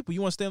 2 people.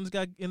 You want to stay on this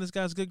guy in this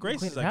guy's good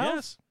graces, I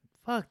guess.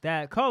 Fuck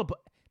that. Call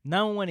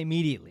 911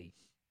 immediately.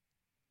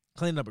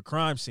 Cleaning up a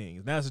crime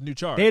scene. Now it's a new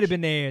charge. They'd have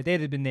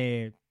been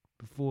there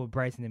before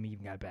Bryce and them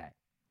even got back.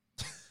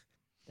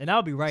 And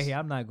I'll be right here.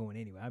 I'm not going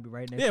anywhere. I'll be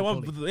right next to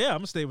the police. I'm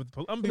gonna stay with the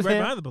police. I'm gonna be right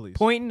behind the police.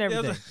 Pointing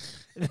everything.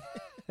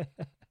 Yeah,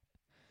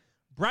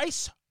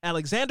 Bryce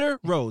Alexander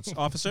Rhodes,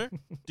 officer.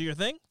 Do your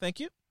thing.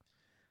 Thank you.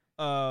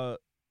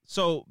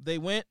 So they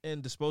went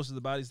and disposed of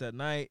the bodies that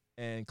night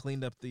and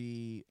cleaned up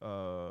the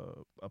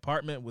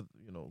apartment with,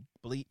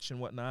 bleach and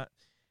whatnot.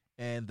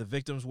 And the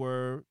victims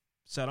were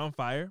set on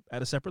fire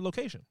at a separate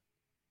location.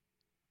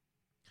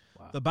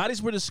 Wow. The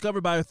bodies were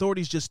discovered by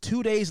authorities just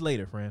 2 days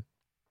later, Fran.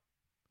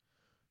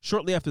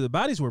 Shortly after the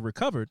bodies were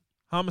recovered,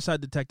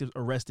 homicide detectives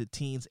arrested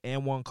teens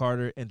Anwan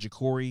Carter and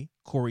Ja'Cory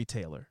Corey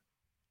Taylor.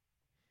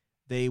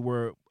 They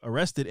were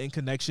arrested in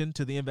connection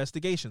to the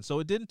investigation. So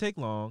it didn't take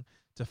long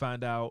to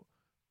find out,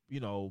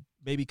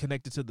 maybe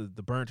connected to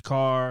the burnt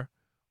car,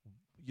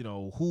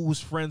 who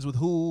was friends with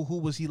who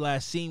was he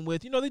last seen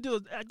with. They go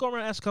around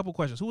and ask a couple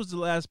questions. Who was the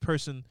last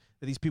person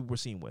that these people were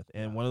seen with?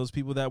 And one of those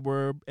people that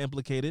were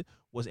implicated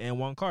was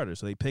Anwan Carter.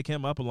 So they pick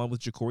him up along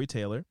with Ja'Cory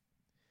Taylor.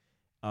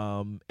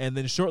 And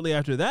then shortly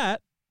after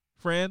that,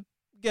 Fran,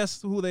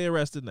 guess who they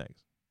arrested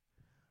next?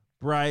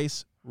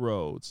 Bryce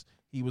Rhodes.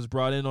 He was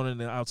brought in on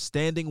an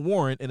outstanding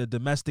warrant in a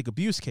domestic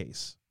abuse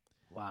case.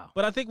 Wow.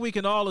 But I think we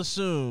can all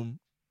assume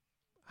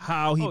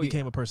how he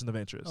became a person of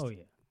interest. Oh,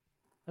 yeah.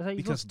 That's how you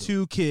because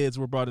 2 kids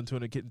were brought into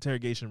an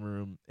interrogation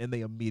room and they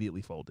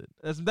immediately folded.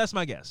 That's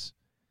my guess.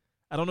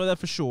 I don't know that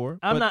for sure.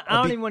 I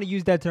don't even want to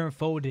use that term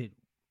folded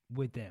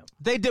with them.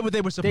 They did what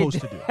they were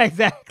supposed to do.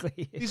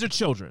 Exactly. These are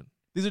children.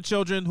 These are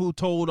children who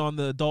told on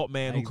the adult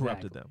man who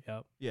corrupted them.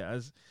 Yep. Yeah.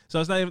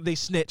 So it's not even they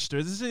snitched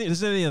or this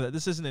isn't any of that.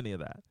 This isn't any of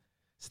that.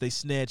 So they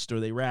snitched or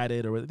they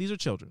ratted or these are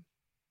children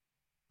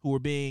who were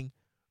being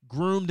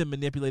groomed and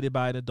manipulated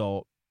by an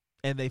adult,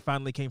 and they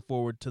finally came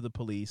forward to the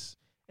police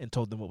and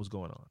told them what was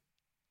going on.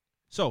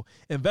 So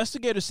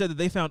investigators said that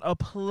they found a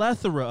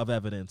plethora of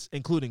evidence,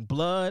 including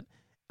blood,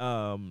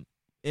 in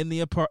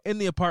the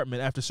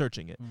apartment after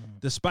searching it,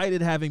 despite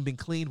it having been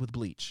cleaned with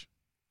bleach.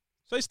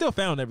 So they still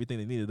found everything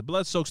they needed. The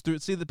blood soaks through.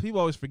 See, the people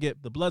always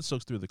forget the blood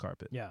soaks through the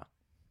carpet. Yeah.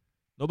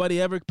 Nobody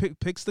ever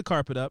picks the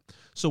carpet up.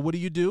 So what do?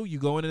 You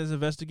go in as an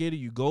investigator.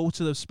 You go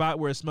to the spot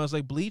where it smells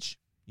like bleach.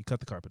 You cut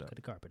the carpet up. Cut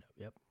the carpet up.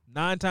 Yep.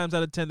 9 times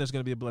out of 10, there's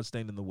going to be a blood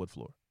stain in the wood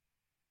floor,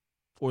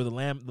 or the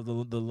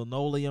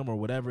linoleum, or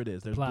whatever it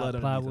is. There's blood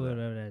underneath plywood,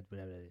 whatever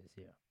that is.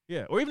 Yeah.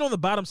 Yeah, or even on the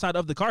bottom side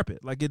of the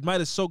carpet. Like it might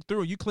have soaked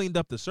through. You cleaned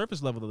up the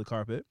surface level of the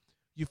carpet.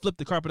 You flip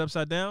the carpet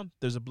upside down.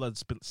 There's a blood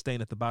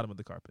stain at the bottom of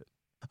the carpet.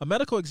 A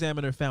medical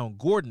examiner found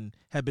Gordon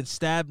had been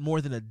stabbed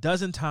more than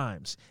 12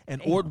 times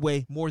and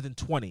Ordway more than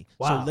 20.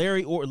 Wow. So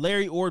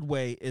Larry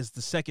Ordway is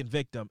the second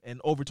victim,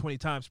 and over 20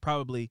 times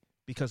probably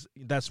because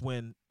that's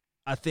when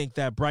I think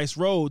that Bryce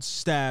Rhodes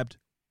stabbed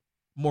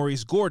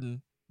Maurice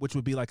Gordon, which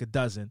would be like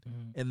 12.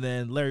 And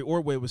then Larry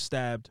Ordway was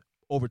stabbed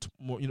over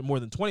more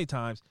than 20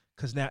 times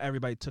because now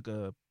everybody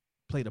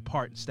played a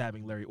part in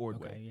stabbing Larry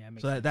Ordway. Okay, yeah,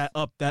 so that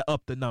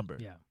upped the number.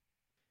 Yeah.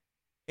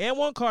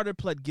 Anwan Carter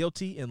pled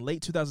guilty in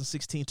late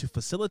 2016 to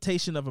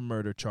facilitation of a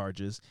murder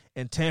charges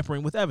and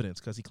tampering with evidence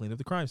because he cleaned up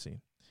the crime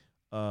scene.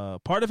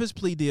 Part of his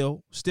plea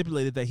deal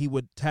stipulated that he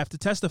would have to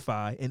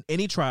testify in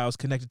any trials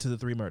connected to the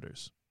 3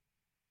 murders,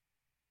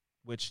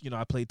 which,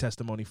 I played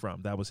testimony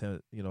from. That was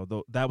him,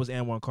 that was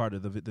Anwan Carter.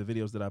 The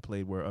videos that I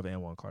played were of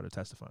Anwan Carter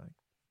testifying.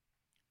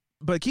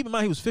 But keep in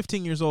mind, he was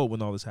 15 years old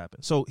when all this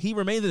happened. So he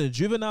remained in a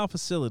juvenile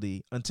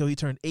facility until he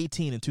turned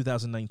 18 in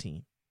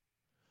 2019.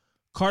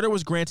 Carter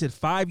was granted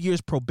 5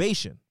 years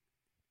probation.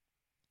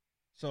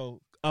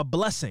 So a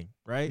blessing,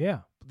 right?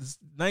 Yeah. This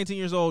 19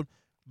 years old,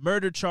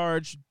 murder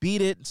charge,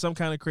 beat it in some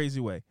kind of crazy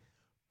way.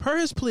 Per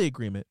his plea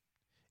agreement,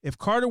 if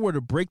Carter were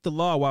to break the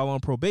law while on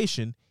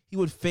probation, he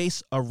would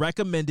face a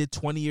recommended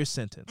 20-year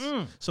sentence.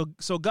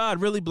 So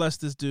God really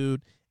blessed this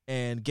dude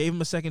and gave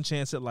him a second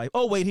chance at life.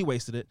 Oh, wait, he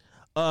wasted it.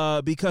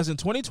 because in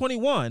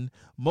 2021,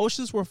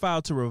 motions were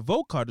filed to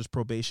revoke Carter's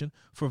probation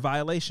for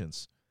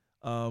violations.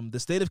 The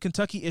state of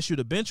Kentucky issued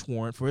a bench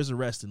warrant for his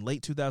arrest in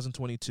late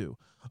 2022.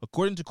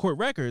 According to court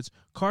records,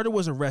 Carter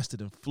was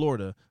arrested in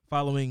Florida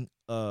following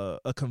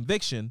a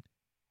conviction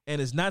and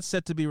is not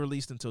set to be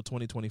released until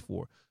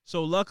 2024.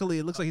 So luckily,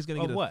 it looks like he's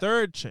going to get a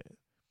third chance.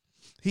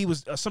 He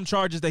was some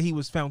charges that he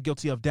was found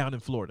guilty of down in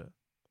Florida.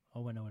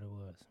 Oh, I know what it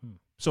was.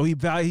 So he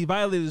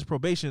violated his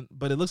probation,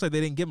 but it looks like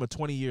they didn't give him a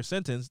 20-year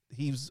sentence.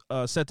 He's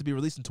set to be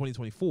released in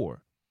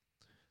 2024.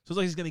 So it's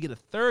like he's going to get a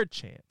third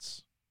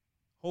chance.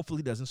 Hopefully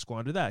he doesn't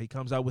squander that. He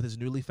comes out with his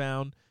newly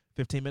found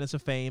 15 minutes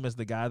of fame as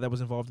the guy that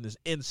was involved in this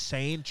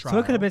insane trial. So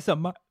it could have been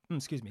something,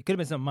 excuse me, it could have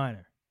been something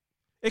minor.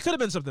 It could have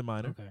been something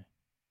minor. Okay.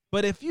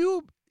 But if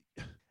you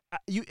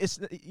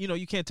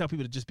can't tell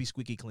people to just be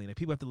squeaky clean. And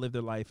people have to live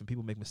their life and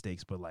people make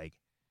mistakes. But like,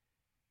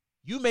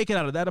 you make it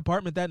out of that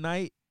apartment that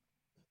night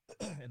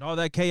and all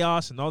that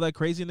chaos and all that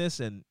craziness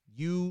and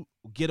you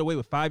get away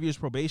with 5 years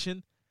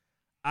probation.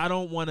 I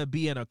don't want to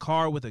be in a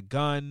car with a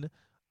gun.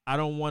 I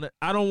don't want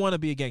to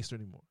be a gangster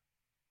anymore.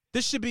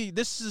 This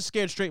is a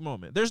scared straight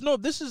moment. This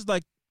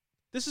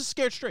is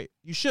scared straight.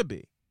 You should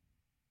be.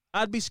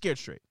 I'd be scared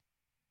straight.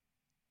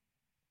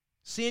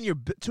 Seeing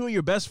two of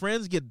your best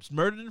friends get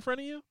murdered in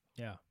front of you?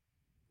 Yeah.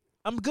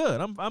 I'm good.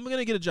 I'm going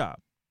to get a job.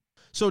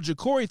 So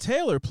Ja'Cory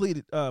Taylor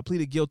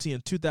pleaded guilty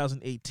in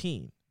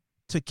 2018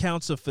 to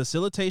counts of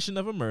facilitation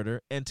of a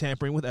murder and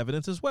tampering with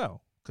evidence as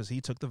well, because he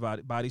took the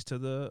bodies to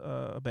the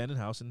abandoned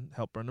house and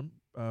helped burn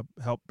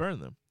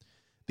them.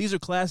 These are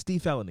Class D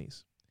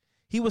felonies.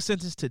 He was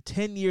sentenced to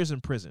 10 years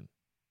in prison.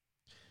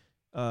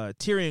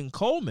 Tyrion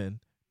Coleman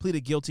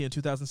pleaded guilty in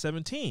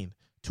 2017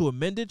 to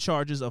amended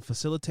charges of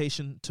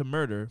facilitation to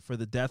murder for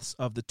the deaths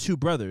of the two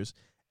brothers,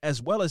 as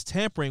well as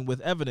tampering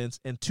with evidence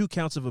and 2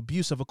 counts of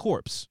abuse of a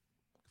corpse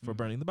for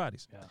burning the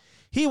bodies. Yeah.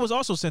 He was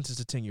also sentenced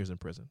to 10 years in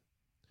prison.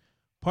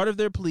 Part of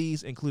their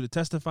pleas included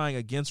testifying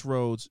against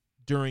Rhodes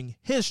during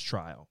his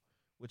trial,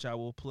 which I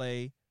will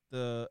play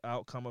the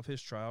outcome of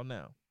his trial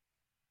now.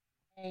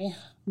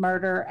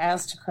 Murder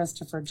as to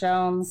Christopher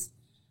Jones.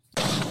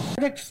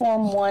 Verdict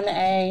Form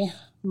 1A,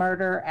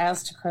 murder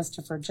as to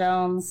Christopher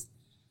Jones.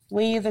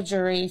 We, the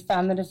jury,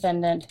 found the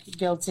defendant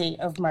guilty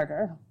of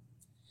murder.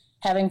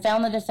 Having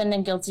found the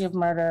defendant guilty of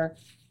murder,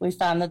 we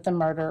found that the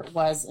murder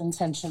was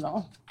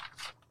intentional.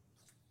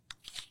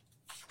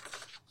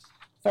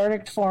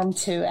 Verdict Form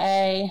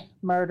 2A,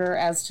 murder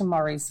as to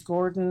Maurice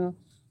Gordon.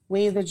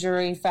 We, the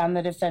jury, found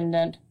the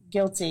defendant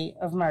guilty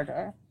of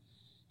murder.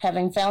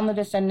 Having found the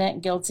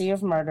defendant guilty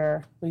of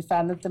murder, we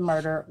found that the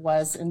murder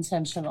was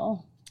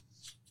intentional.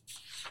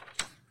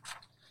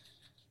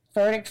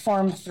 Verdict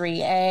Form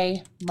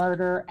 3A,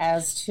 murder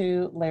as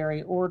to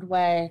Larry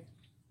Ordway.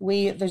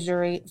 We, the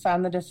jury,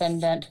 found the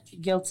defendant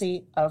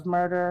guilty of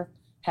murder.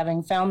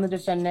 Having found the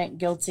defendant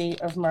guilty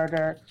of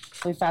murder,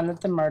 we found that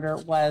the murder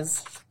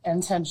was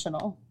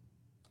intentional.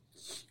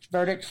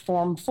 Verdict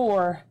Form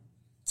 4,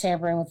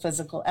 tampering with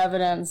physical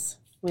evidence.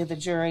 We, the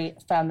jury,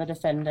 found the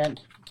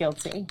defendant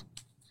guilty.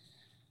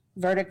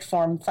 Verdict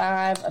Form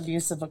 5,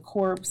 abuse of a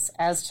corpse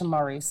as to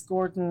Maurice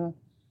Gordon.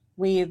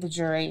 We, the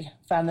jury,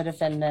 found the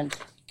defendant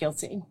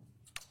guilty.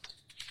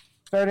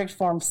 Verdict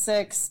Form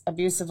 6,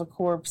 abuse of a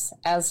corpse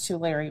as to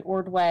Larry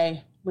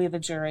Ordway. We, the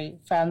jury,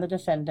 found the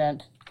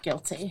defendant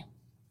guilty.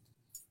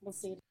 We'll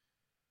see.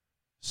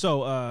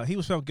 So he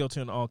was found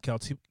guilty on all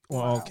counts.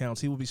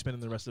 He will be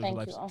spending the rest of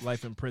his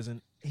life in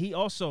prison. He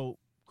also,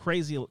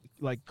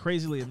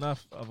 crazily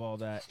enough of all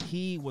that,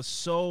 he was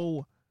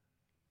so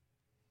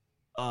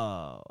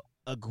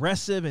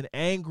aggressive and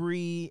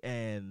angry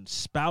and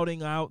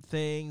spouting out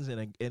things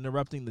and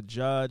interrupting the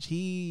judge.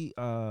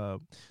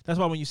 That's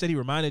why when you said he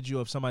reminded you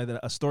of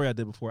a story I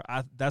did before,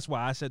 that's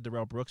why I said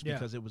Darrell Brooks,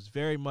 because it was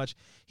very much,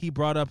 he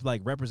brought up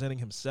like representing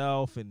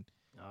himself, and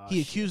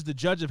he accused the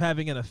judge of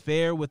having an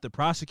affair with the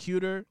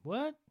prosecutor.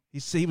 What?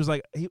 He was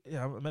like,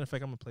 matter of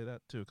fact, I'm going to play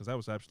that too, because that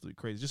was absolutely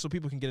crazy, just so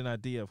people can get an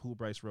idea of who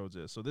Bryce Rhodes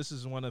is. So this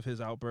is one of his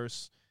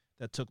outbursts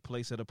that took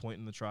place at a point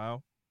in the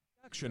trial.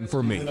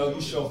 For me. Even though you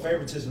show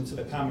favoritism to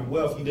the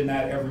Commonwealth, you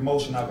denied every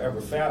motion I've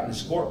ever filed in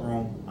this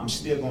courtroom. I'm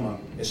still gonna,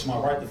 it's my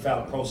right to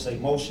file a pro se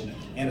motion,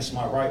 and it's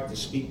my right to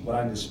speak what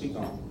I need to speak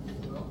on.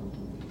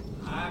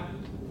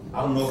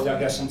 I don't know if y'all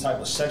got some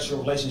type of sexual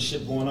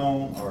relationship going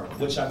on or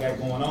what y'all got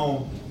going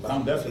on, but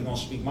I'm definitely gonna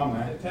speak my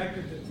mind.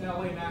 Detective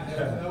Tatelli and I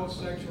have no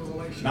sexual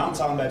relationship. Now I'm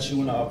talking about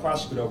you and a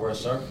prosecutor over here,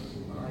 sir.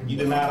 You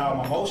denied all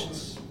my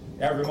motions.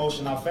 Every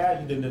motion I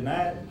filed, you didn't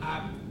deny it.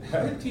 I'm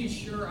pretty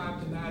sure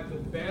I've denied the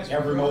vast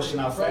every motion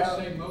I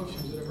filed.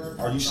 Motions that have ever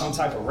are you some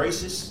type of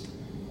racist?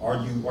 Or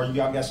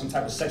y'all got some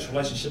type of sexual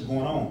relationship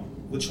going on?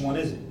 Which one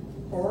is it?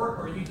 Or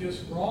are you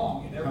just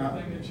wrong in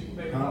everything that you've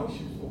made a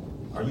motion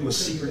for? Are you a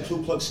secret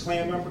Ku Klux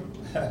Klan member?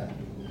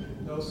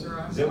 No, sir, I'm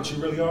not. Is that what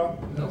you really are?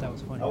 No, that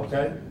was funny.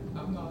 Okay.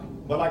 I'm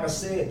not. But like I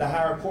said, the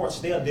higher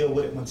courts, they'll deal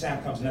with it when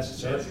time comes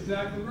necessary. That's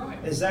exactly right.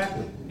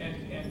 Exactly.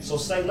 And so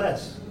say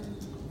less.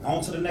 On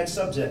to the next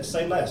subject.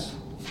 Say less.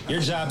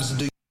 Your job is to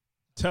do.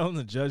 Telling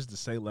the judge to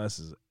say less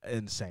is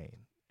insane.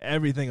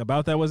 Everything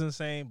about that was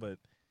insane, but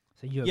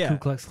So you're a Yeah. Ku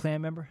Klux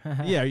Klan member?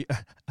 Yeah.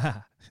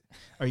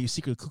 Are you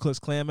secret Ku Klux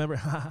Klan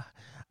member?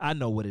 I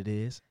know what it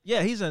is.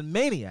 Yeah, he's a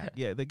maniac.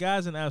 Yeah, the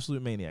guy's an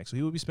absolute maniac. So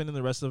he will be spending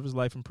the rest of his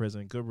life in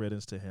prison. Good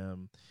riddance to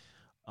him.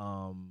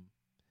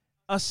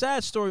 A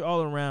sad story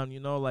all around,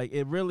 like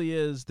it really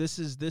is. This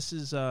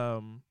is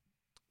a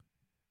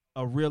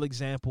real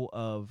example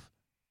of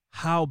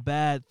how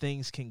bad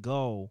things can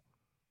go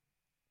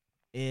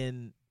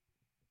in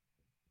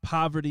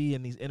poverty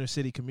in these inner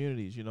city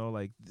communities.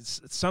 Like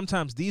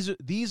sometimes these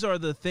are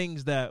the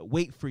things that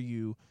wait for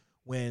you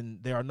when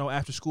there are no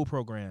after school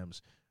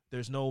programs.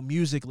 There's no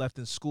music left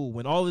in school.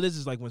 When all it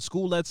is like when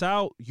school lets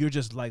out, you're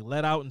just like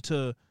let out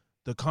into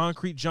the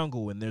concrete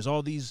jungle, and there's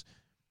all these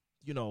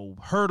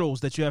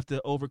hurdles that you have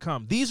to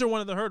overcome. These are one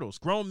of the hurdles.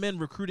 Grown men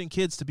recruiting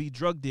kids to be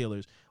drug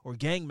dealers or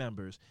gang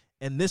members.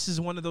 And this is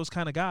one of those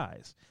kind of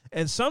guys.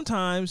 And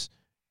sometimes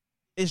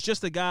it's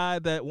just a guy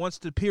that wants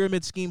to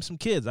pyramid scheme some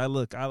kids.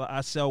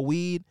 I sell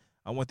weed.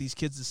 I want these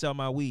kids to sell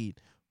my weed.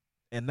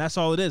 And that's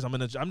all it is.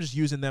 I'm just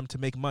using them to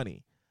make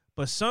money.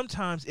 But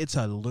sometimes it's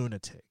a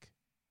lunatic,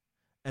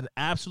 an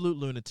absolute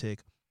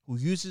lunatic who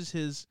uses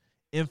his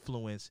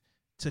influence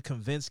to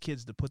convince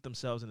kids to put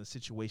themselves in a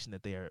situation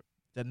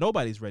that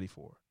nobody's ready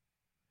for.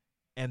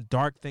 And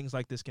dark things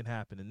like this can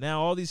happen. And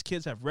now all these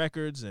kids have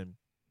records and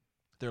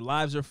their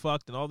lives are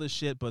fucked and all this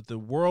shit, but the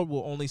world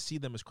will only see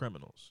them as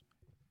criminals.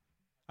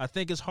 I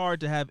think it's hard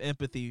to have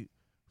empathy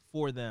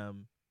for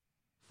them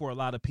for a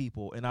lot of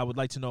people, and I would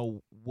like to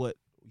know what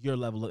your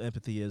level of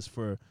empathy is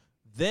for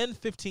then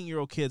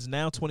 15-year-old kids,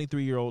 now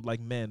 23-year-old like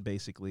men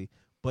basically,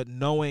 but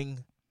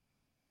knowing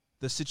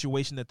the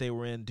situation that they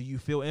were in. Do you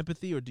feel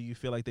empathy, or do you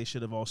feel like they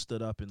should have all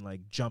stood up and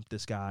like jumped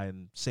this guy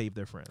and saved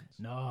their friends?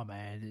 No,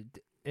 man.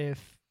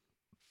 If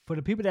for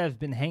the people that have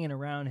been hanging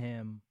around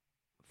him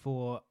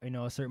for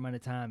a certain amount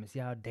of time and see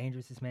how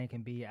dangerous this man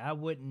can be, I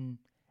wouldn't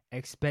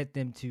expect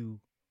them to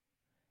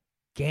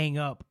gang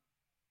up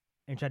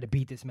and try to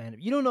beat this man.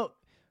 You don't know.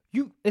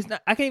 It's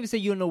not. I can't even say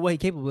you don't know what he's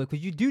capable of,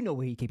 because you do know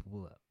what he's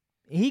capable of.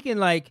 He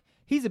can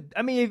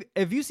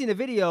if you've seen a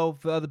video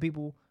for other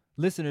people,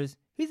 listeners,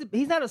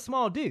 he's not a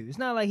small dude. It's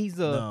not like he's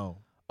a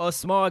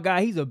small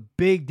guy. He's a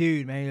big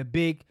dude, man. A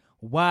big,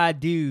 wide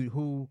dude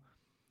who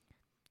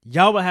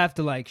y'all would have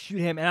to like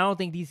shoot him. And I don't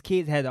think these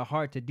kids had the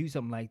heart to do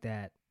something like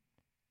that.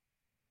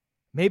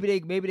 Maybe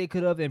they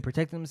could have and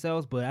protected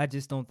themselves, but I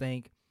just don't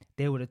think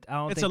they would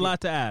have. It's a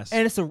lot to ask,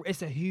 and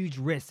it's a huge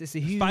risk. It's a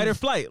huge fight or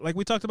flight, like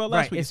we talked about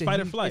last week. It's fight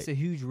or flight. It's a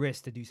huge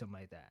risk to do something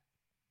like that.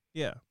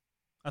 Yeah,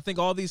 I think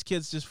all these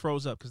kids just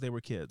froze up because they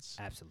were kids.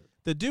 Absolutely.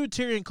 The dude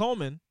Tyrion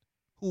Coleman,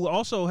 who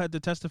also had to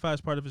testify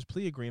as part of his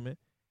plea agreement,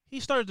 he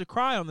started to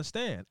cry on the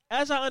stand.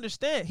 As I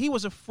understand, he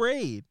was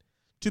afraid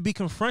to be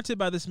confronted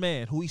by this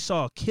man who he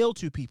saw kill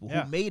two people,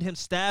 who made him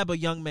stab a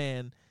young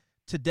man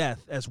to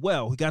death as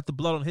well. He got the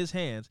blood on his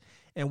hands.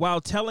 And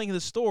while telling the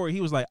story,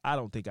 he was like, I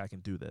don't think I can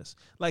do this.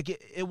 Like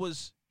it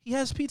was, he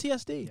has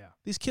PTSD. Yeah.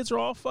 These kids are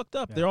all fucked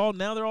up. Yeah.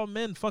 They're all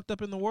men fucked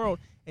up in the world.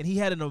 And he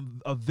had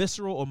a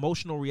visceral,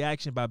 emotional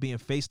reaction by being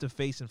face to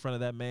face in front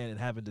of that man and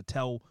having to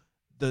tell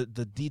the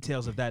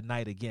details of that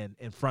night again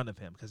in front of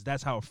him, because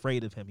that's how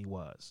afraid of him he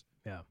was.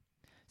 Yeah.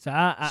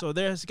 So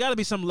there's got to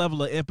be some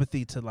level of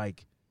empathy to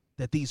like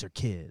that these are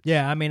kids.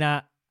 Yeah, I mean,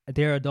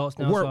 they're adults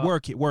now. We're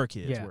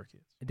kids. Yeah.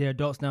 They're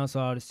adults now, so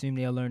I'd assume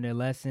they'll learn their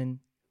lesson.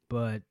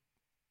 But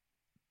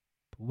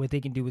what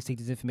they can do is take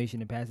this information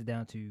and pass it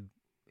down to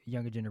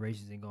younger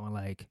generations and going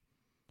like,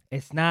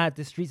 it's not,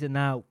 the streets are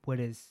not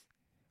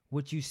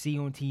what you see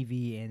on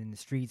TV and in the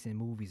streets and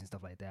movies and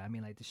stuff like that. I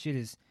mean, like the shit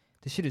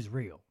is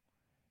real.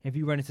 If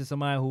you run into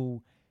somebody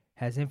who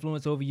has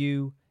influence over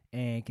you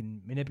and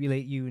can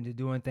manipulate you into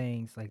doing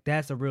things, like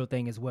that's a real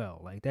thing as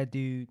well. Like that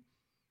dude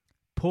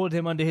pulled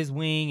him under his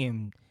wing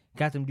and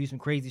got them to do some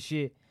crazy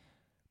shit.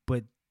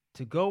 But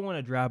to go on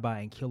a drive-by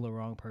and kill the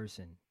wrong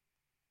person,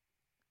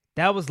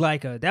 that was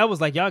like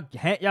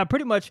y'all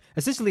pretty much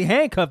essentially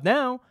handcuffed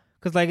now,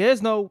 because like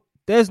there's no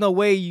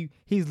way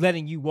he's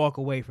letting you walk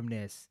away from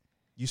this.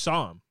 You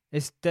saw him.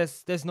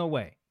 There's no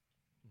way.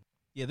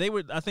 Yeah,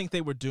 I think they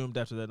were doomed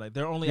after that night.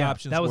 Their only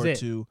options were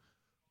to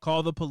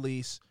call the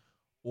police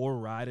or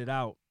ride it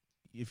out.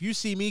 If you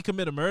see me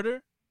commit a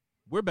murder,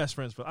 we're best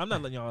friends. I'm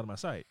not letting y'all out of my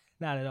sight.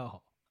 Not at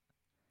all.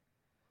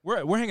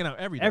 We're hanging out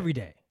every day. Every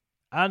day.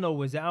 I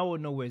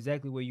would know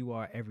exactly where you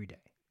are every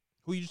day.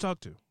 Who you talk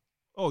to?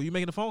 Oh, you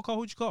making a phone call?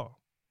 Who'd you call?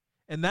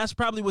 And that's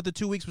probably what the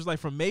 2 weeks was like.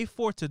 From May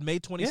 4th to May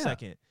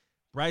 22nd, yeah.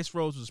 Bryce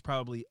Rose was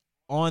probably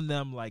on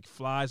them like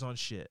flies on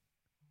shit.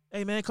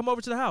 Hey, man, come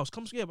over to the house.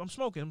 Come, yeah, I'm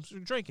smoking.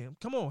 I'm drinking.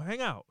 Come on,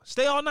 hang out.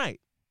 Stay all night.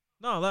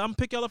 No, I'm going to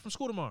pick y'all up from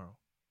school tomorrow.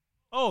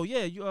 Oh,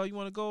 yeah, you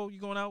want to go? You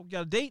going out? You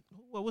got a date?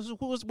 What's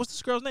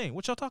this girl's name?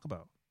 What y'all talk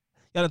about?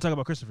 Y'all didn't talk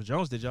about Christopher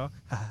Jones, did y'all?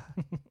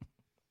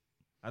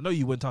 I know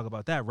you wouldn't talk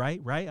about that, right?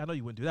 I know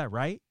you wouldn't do that,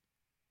 right?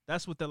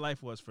 That's what their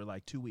life was for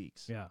like 2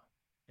 weeks. Yeah.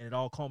 And it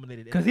all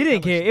culminated. Because he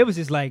didn't care. It was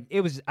just like,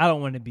 I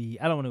don't want to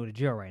go to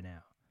jail right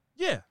now.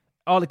 Yeah.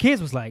 All the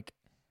kids was like,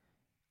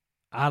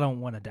 I don't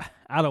want to die.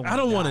 I don't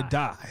want to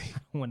die. I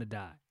don't want to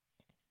die.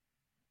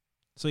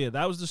 So yeah,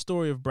 that was the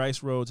story of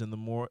Bryce Rhodes and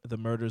the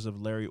murders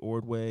of Larry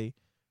Ordway,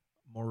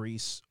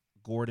 Maurice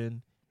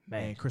Gordon,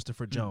 and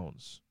Christopher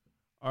Jones.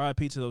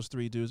 R.I.P. to those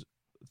three dudes,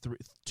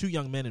 two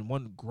young men and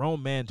one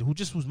grown man who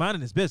just was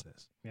minding his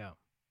business. Yeah.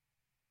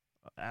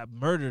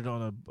 Murdered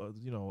on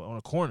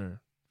a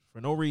corner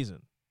for no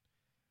reason.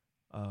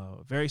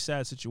 Very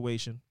sad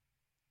situation.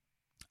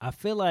 I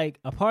feel like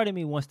a part of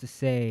me wants to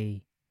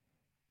say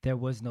there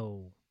was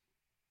no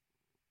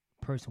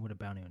person with a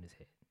bounty on his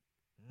head.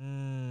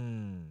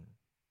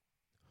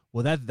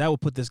 Well, that would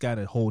put this guy in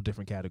a whole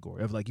different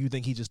category of like, you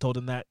think he just told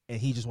him that and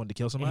he just wanted to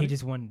kill somebody? And he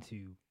just wanted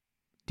to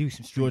do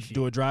some street shit.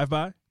 Do a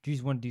drive-by? He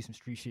just wanted to do some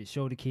street shit.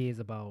 Show the kids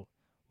about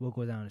what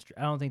goes down the street.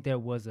 I don't think there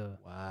was a...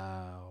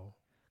 Wow.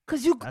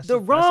 Because that's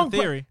a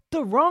theory.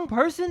 The wrong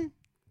person?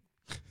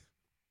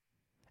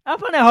 I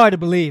find that hard to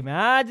believe, man.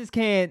 I just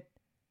can't...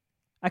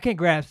 I can't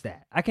grasp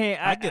that. I can't...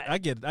 I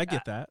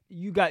get that.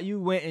 You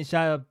went and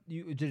shot up...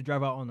 You just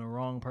drive out on the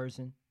wrong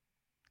person?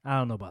 I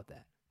don't know about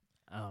that.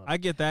 I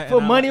get that. For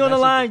money on the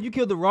line, you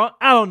killed the wrong...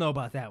 I don't know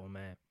about that one,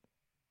 man.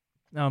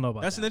 I don't know about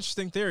that. That's an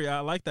interesting theory.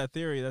 I like that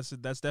theory. That's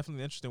definitely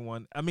an interesting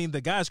one. I mean,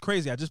 the guy's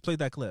crazy. I just played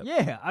that clip.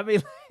 Yeah, I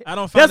mean... I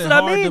don't find it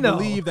hard to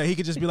believe that he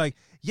could just be like,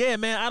 yeah,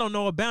 man, I don't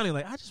know a bounty.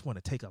 Like, I just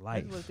want to take a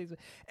life.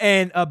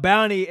 And a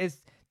bounty is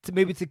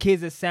maybe to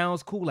kids that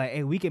sounds cool. Like,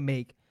 hey, we can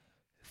make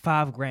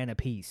 $5,000 a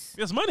piece.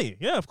 It's money.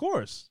 Yeah, of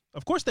course.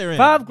 Of course they're in.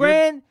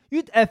 $5,000?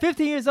 You at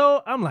 15 years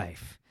old? I'm like...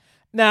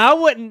 Now, I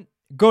wouldn't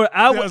go...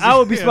 I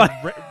would be smart.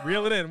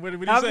 Reel it in. What are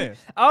you saying?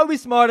 I would be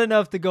smart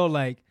enough to go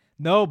like,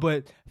 no,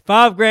 but...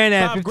 $5,000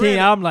 at 15,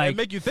 I'm like... It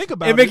make you think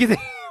about it. It make you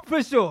think,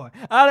 for sure.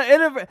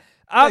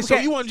 So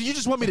you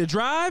just want me to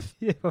drive?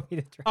 You want me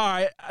to drive? All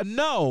right,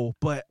 no,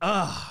 but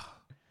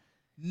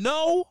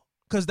no,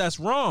 because that's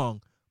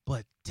wrong.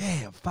 But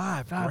damn,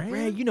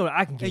 $5,000. You know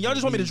I can get. And y'all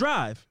just want me to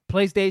drive?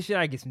 PlayStation.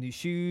 I get some new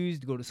shoes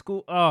to go to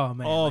school. Oh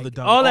man, all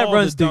that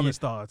runs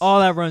thoughts.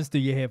 All that runs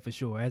through your head for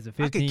sure. As a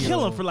 15-year-old, I could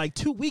kill him for like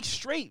 2 weeks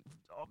straight.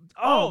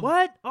 Oh,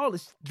 what? All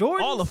the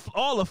Jordans?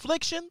 All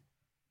affliction.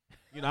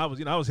 I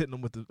was hitting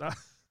them with the.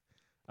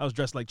 I was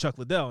dressed like Chuck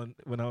Liddell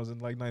when I was in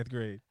like 9th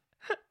grade.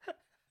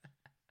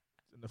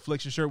 An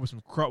affliction shirt with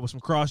some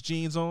cross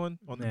jeans on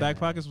the back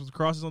pockets, with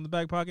crosses on the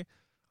back pocket.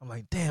 I'm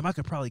like, damn, I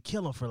could probably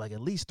kill him for like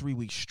at least 3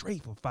 weeks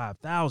straight for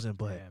 $5,000.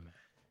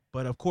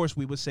 But of course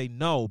we would say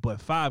no. But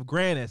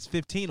 $5,000 at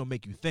 15 will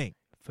make you think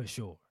for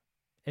sure.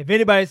 If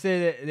anybody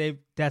said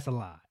that's a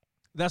lie.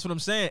 That's what I'm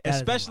saying.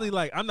 Especially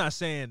like, I'm not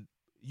saying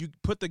you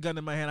put the gun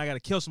in my hand, I got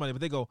to kill somebody,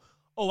 but they go,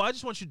 oh, I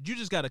just want you. You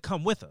just got to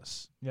come with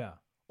us. Yeah.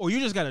 Or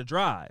you just got to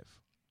drive.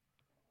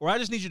 Or I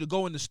just need you to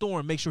go in the store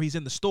and make sure he's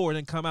in the store, and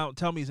then come out and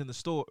tell me he's in the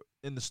store,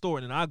 and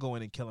then I'll go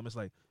in and kill him. It's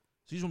like,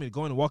 so you just want me to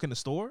go in and walk in the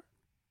store?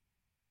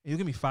 And you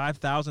give me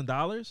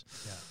 $5,000?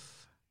 Yeah.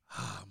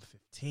 I'm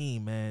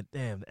 15, man.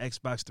 Damn, the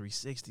Xbox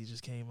 360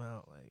 just came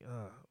out.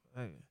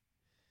 Like,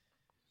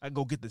 I can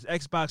go get this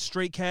Xbox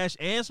straight cash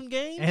and some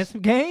games?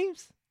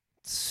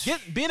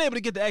 Being able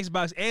to get the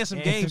Xbox and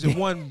some games in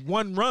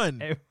one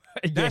run.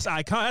 That's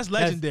iconic. That's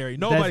legendary.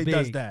 Nobody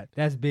does that.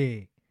 That's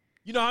big.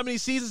 You know how many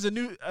seasons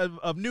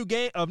of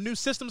new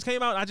systems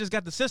came out? I just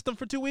got the system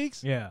for 2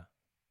 weeks. Yeah,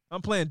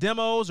 I'm playing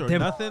demos or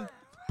nothing,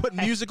 putting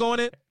music on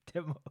it.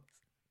 Demos,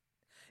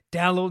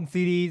 downloading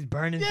CDs,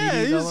 burning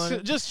CDs. Yeah,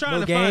 just trying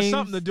to find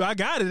something to do. I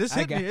got it. It's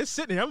sitting here. It's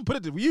sitting here. I'm gonna put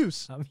it to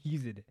use. I'm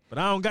using it, but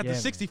I don't got the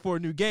 64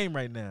 new game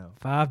right now.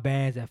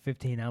 $5,000 at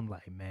 15. I'm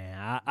like,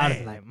 man, I'd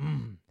be like,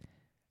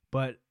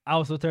 But I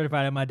was so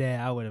terrified of my dad,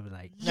 I would have been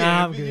like,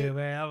 nah, I'm good,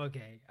 man. I'm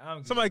okay.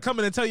 Somebody come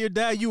in and tell your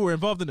dad you were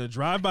involved in a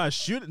drive-by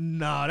shooting?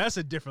 No, that's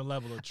a different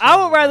level of trouble.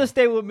 I would rather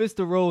stay with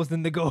Mr. Rose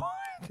than to go.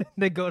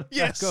 Then go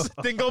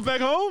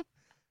back home?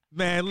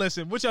 Man,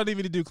 listen, what y'all need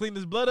me to do? Clean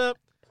this blood up?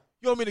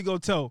 You want me to go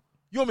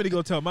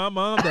tell my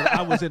mom that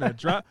I was in a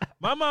drive?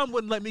 My mom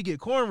wouldn't let me get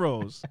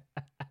cornrows.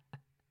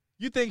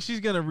 You think she's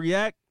going to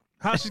react?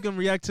 How she's going to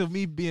react to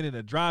me being in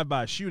a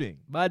drive-by shooting?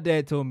 My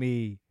dad told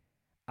me,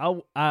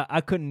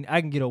 I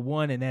can get a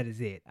 1 and that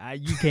is it.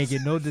 You can't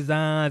get no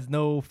designs,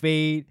 no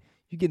fade.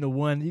 You getting a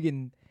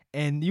 1,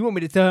 and you want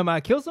me to tell him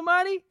I killed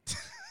somebody?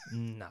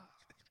 No.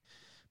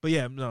 But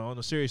yeah, no, on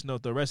a serious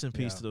note, though, rest in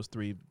peace to those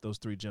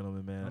three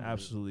gentlemen, man.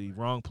 Absolutely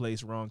wrong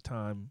place, wrong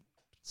time,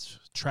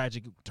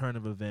 tragic turn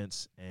of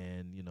events,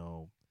 and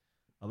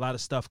a lot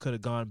of stuff could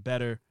have gone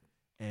better,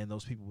 and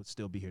those people would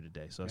still be here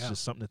today. So it's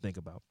just something to think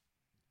about.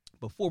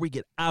 Before we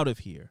get out of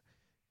here,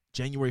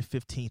 January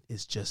 15th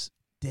is just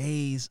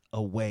days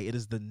away. It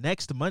is the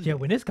next Monday. Yeah,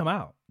 when this come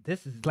out,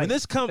 this is like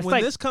this comes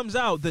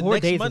out the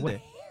next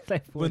Monday.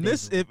 Like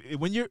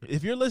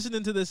if you're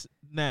listening to this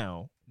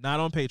now, not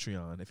on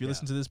Patreon, if you're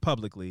listening to this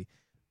publicly,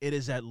 it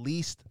is at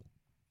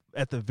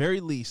the very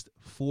least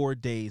 4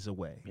 days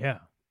away. Yeah.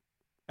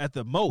 At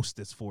the most,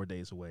 it's 4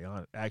 days away.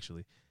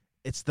 Actually,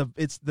 it's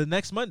the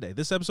next Monday.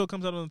 This episode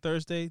comes out on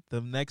Thursday.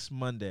 The next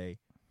Monday,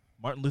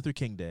 Martin Luther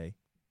King Day.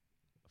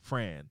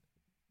 Fran,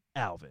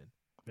 Alvin,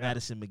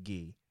 Madison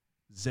McGee,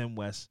 Zen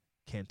West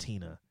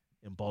Cantina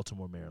in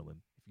Baltimore,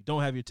 Maryland. If you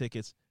don't have your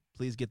tickets,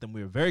 please get them.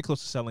 We are very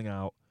close to selling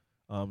out.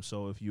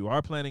 So if you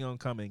are planning on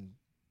coming,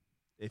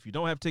 if you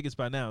don't have tickets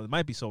by now, it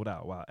might be sold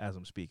out as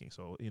I'm speaking.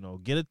 So,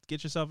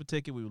 get yourself a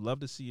ticket. We would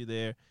love to see you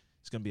there.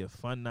 It's going to be a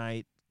fun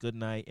night, good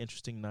night,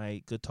 interesting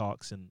night, good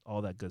talks, and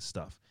all that good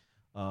stuff.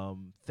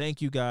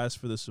 Thank you guys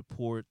for the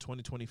support.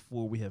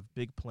 2024, we have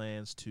big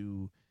plans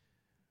to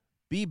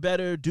be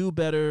better, do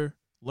better,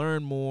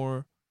 learn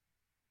more,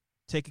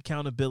 take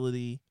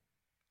accountability,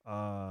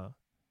 and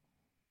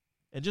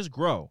just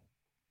grow.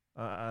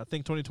 I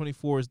think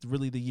 2024 is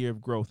really the year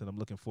of growth, and I'm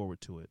looking forward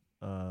to it.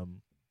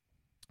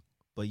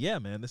 But yeah,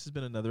 man, this has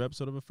been another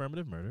episode of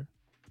Affirmative Murder.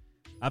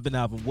 I've been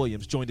Alvin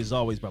Williams, joined as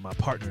always by my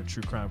partner in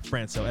true crime,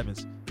 Francel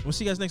Evans. We'll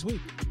see you guys next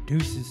week.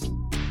 Deuces.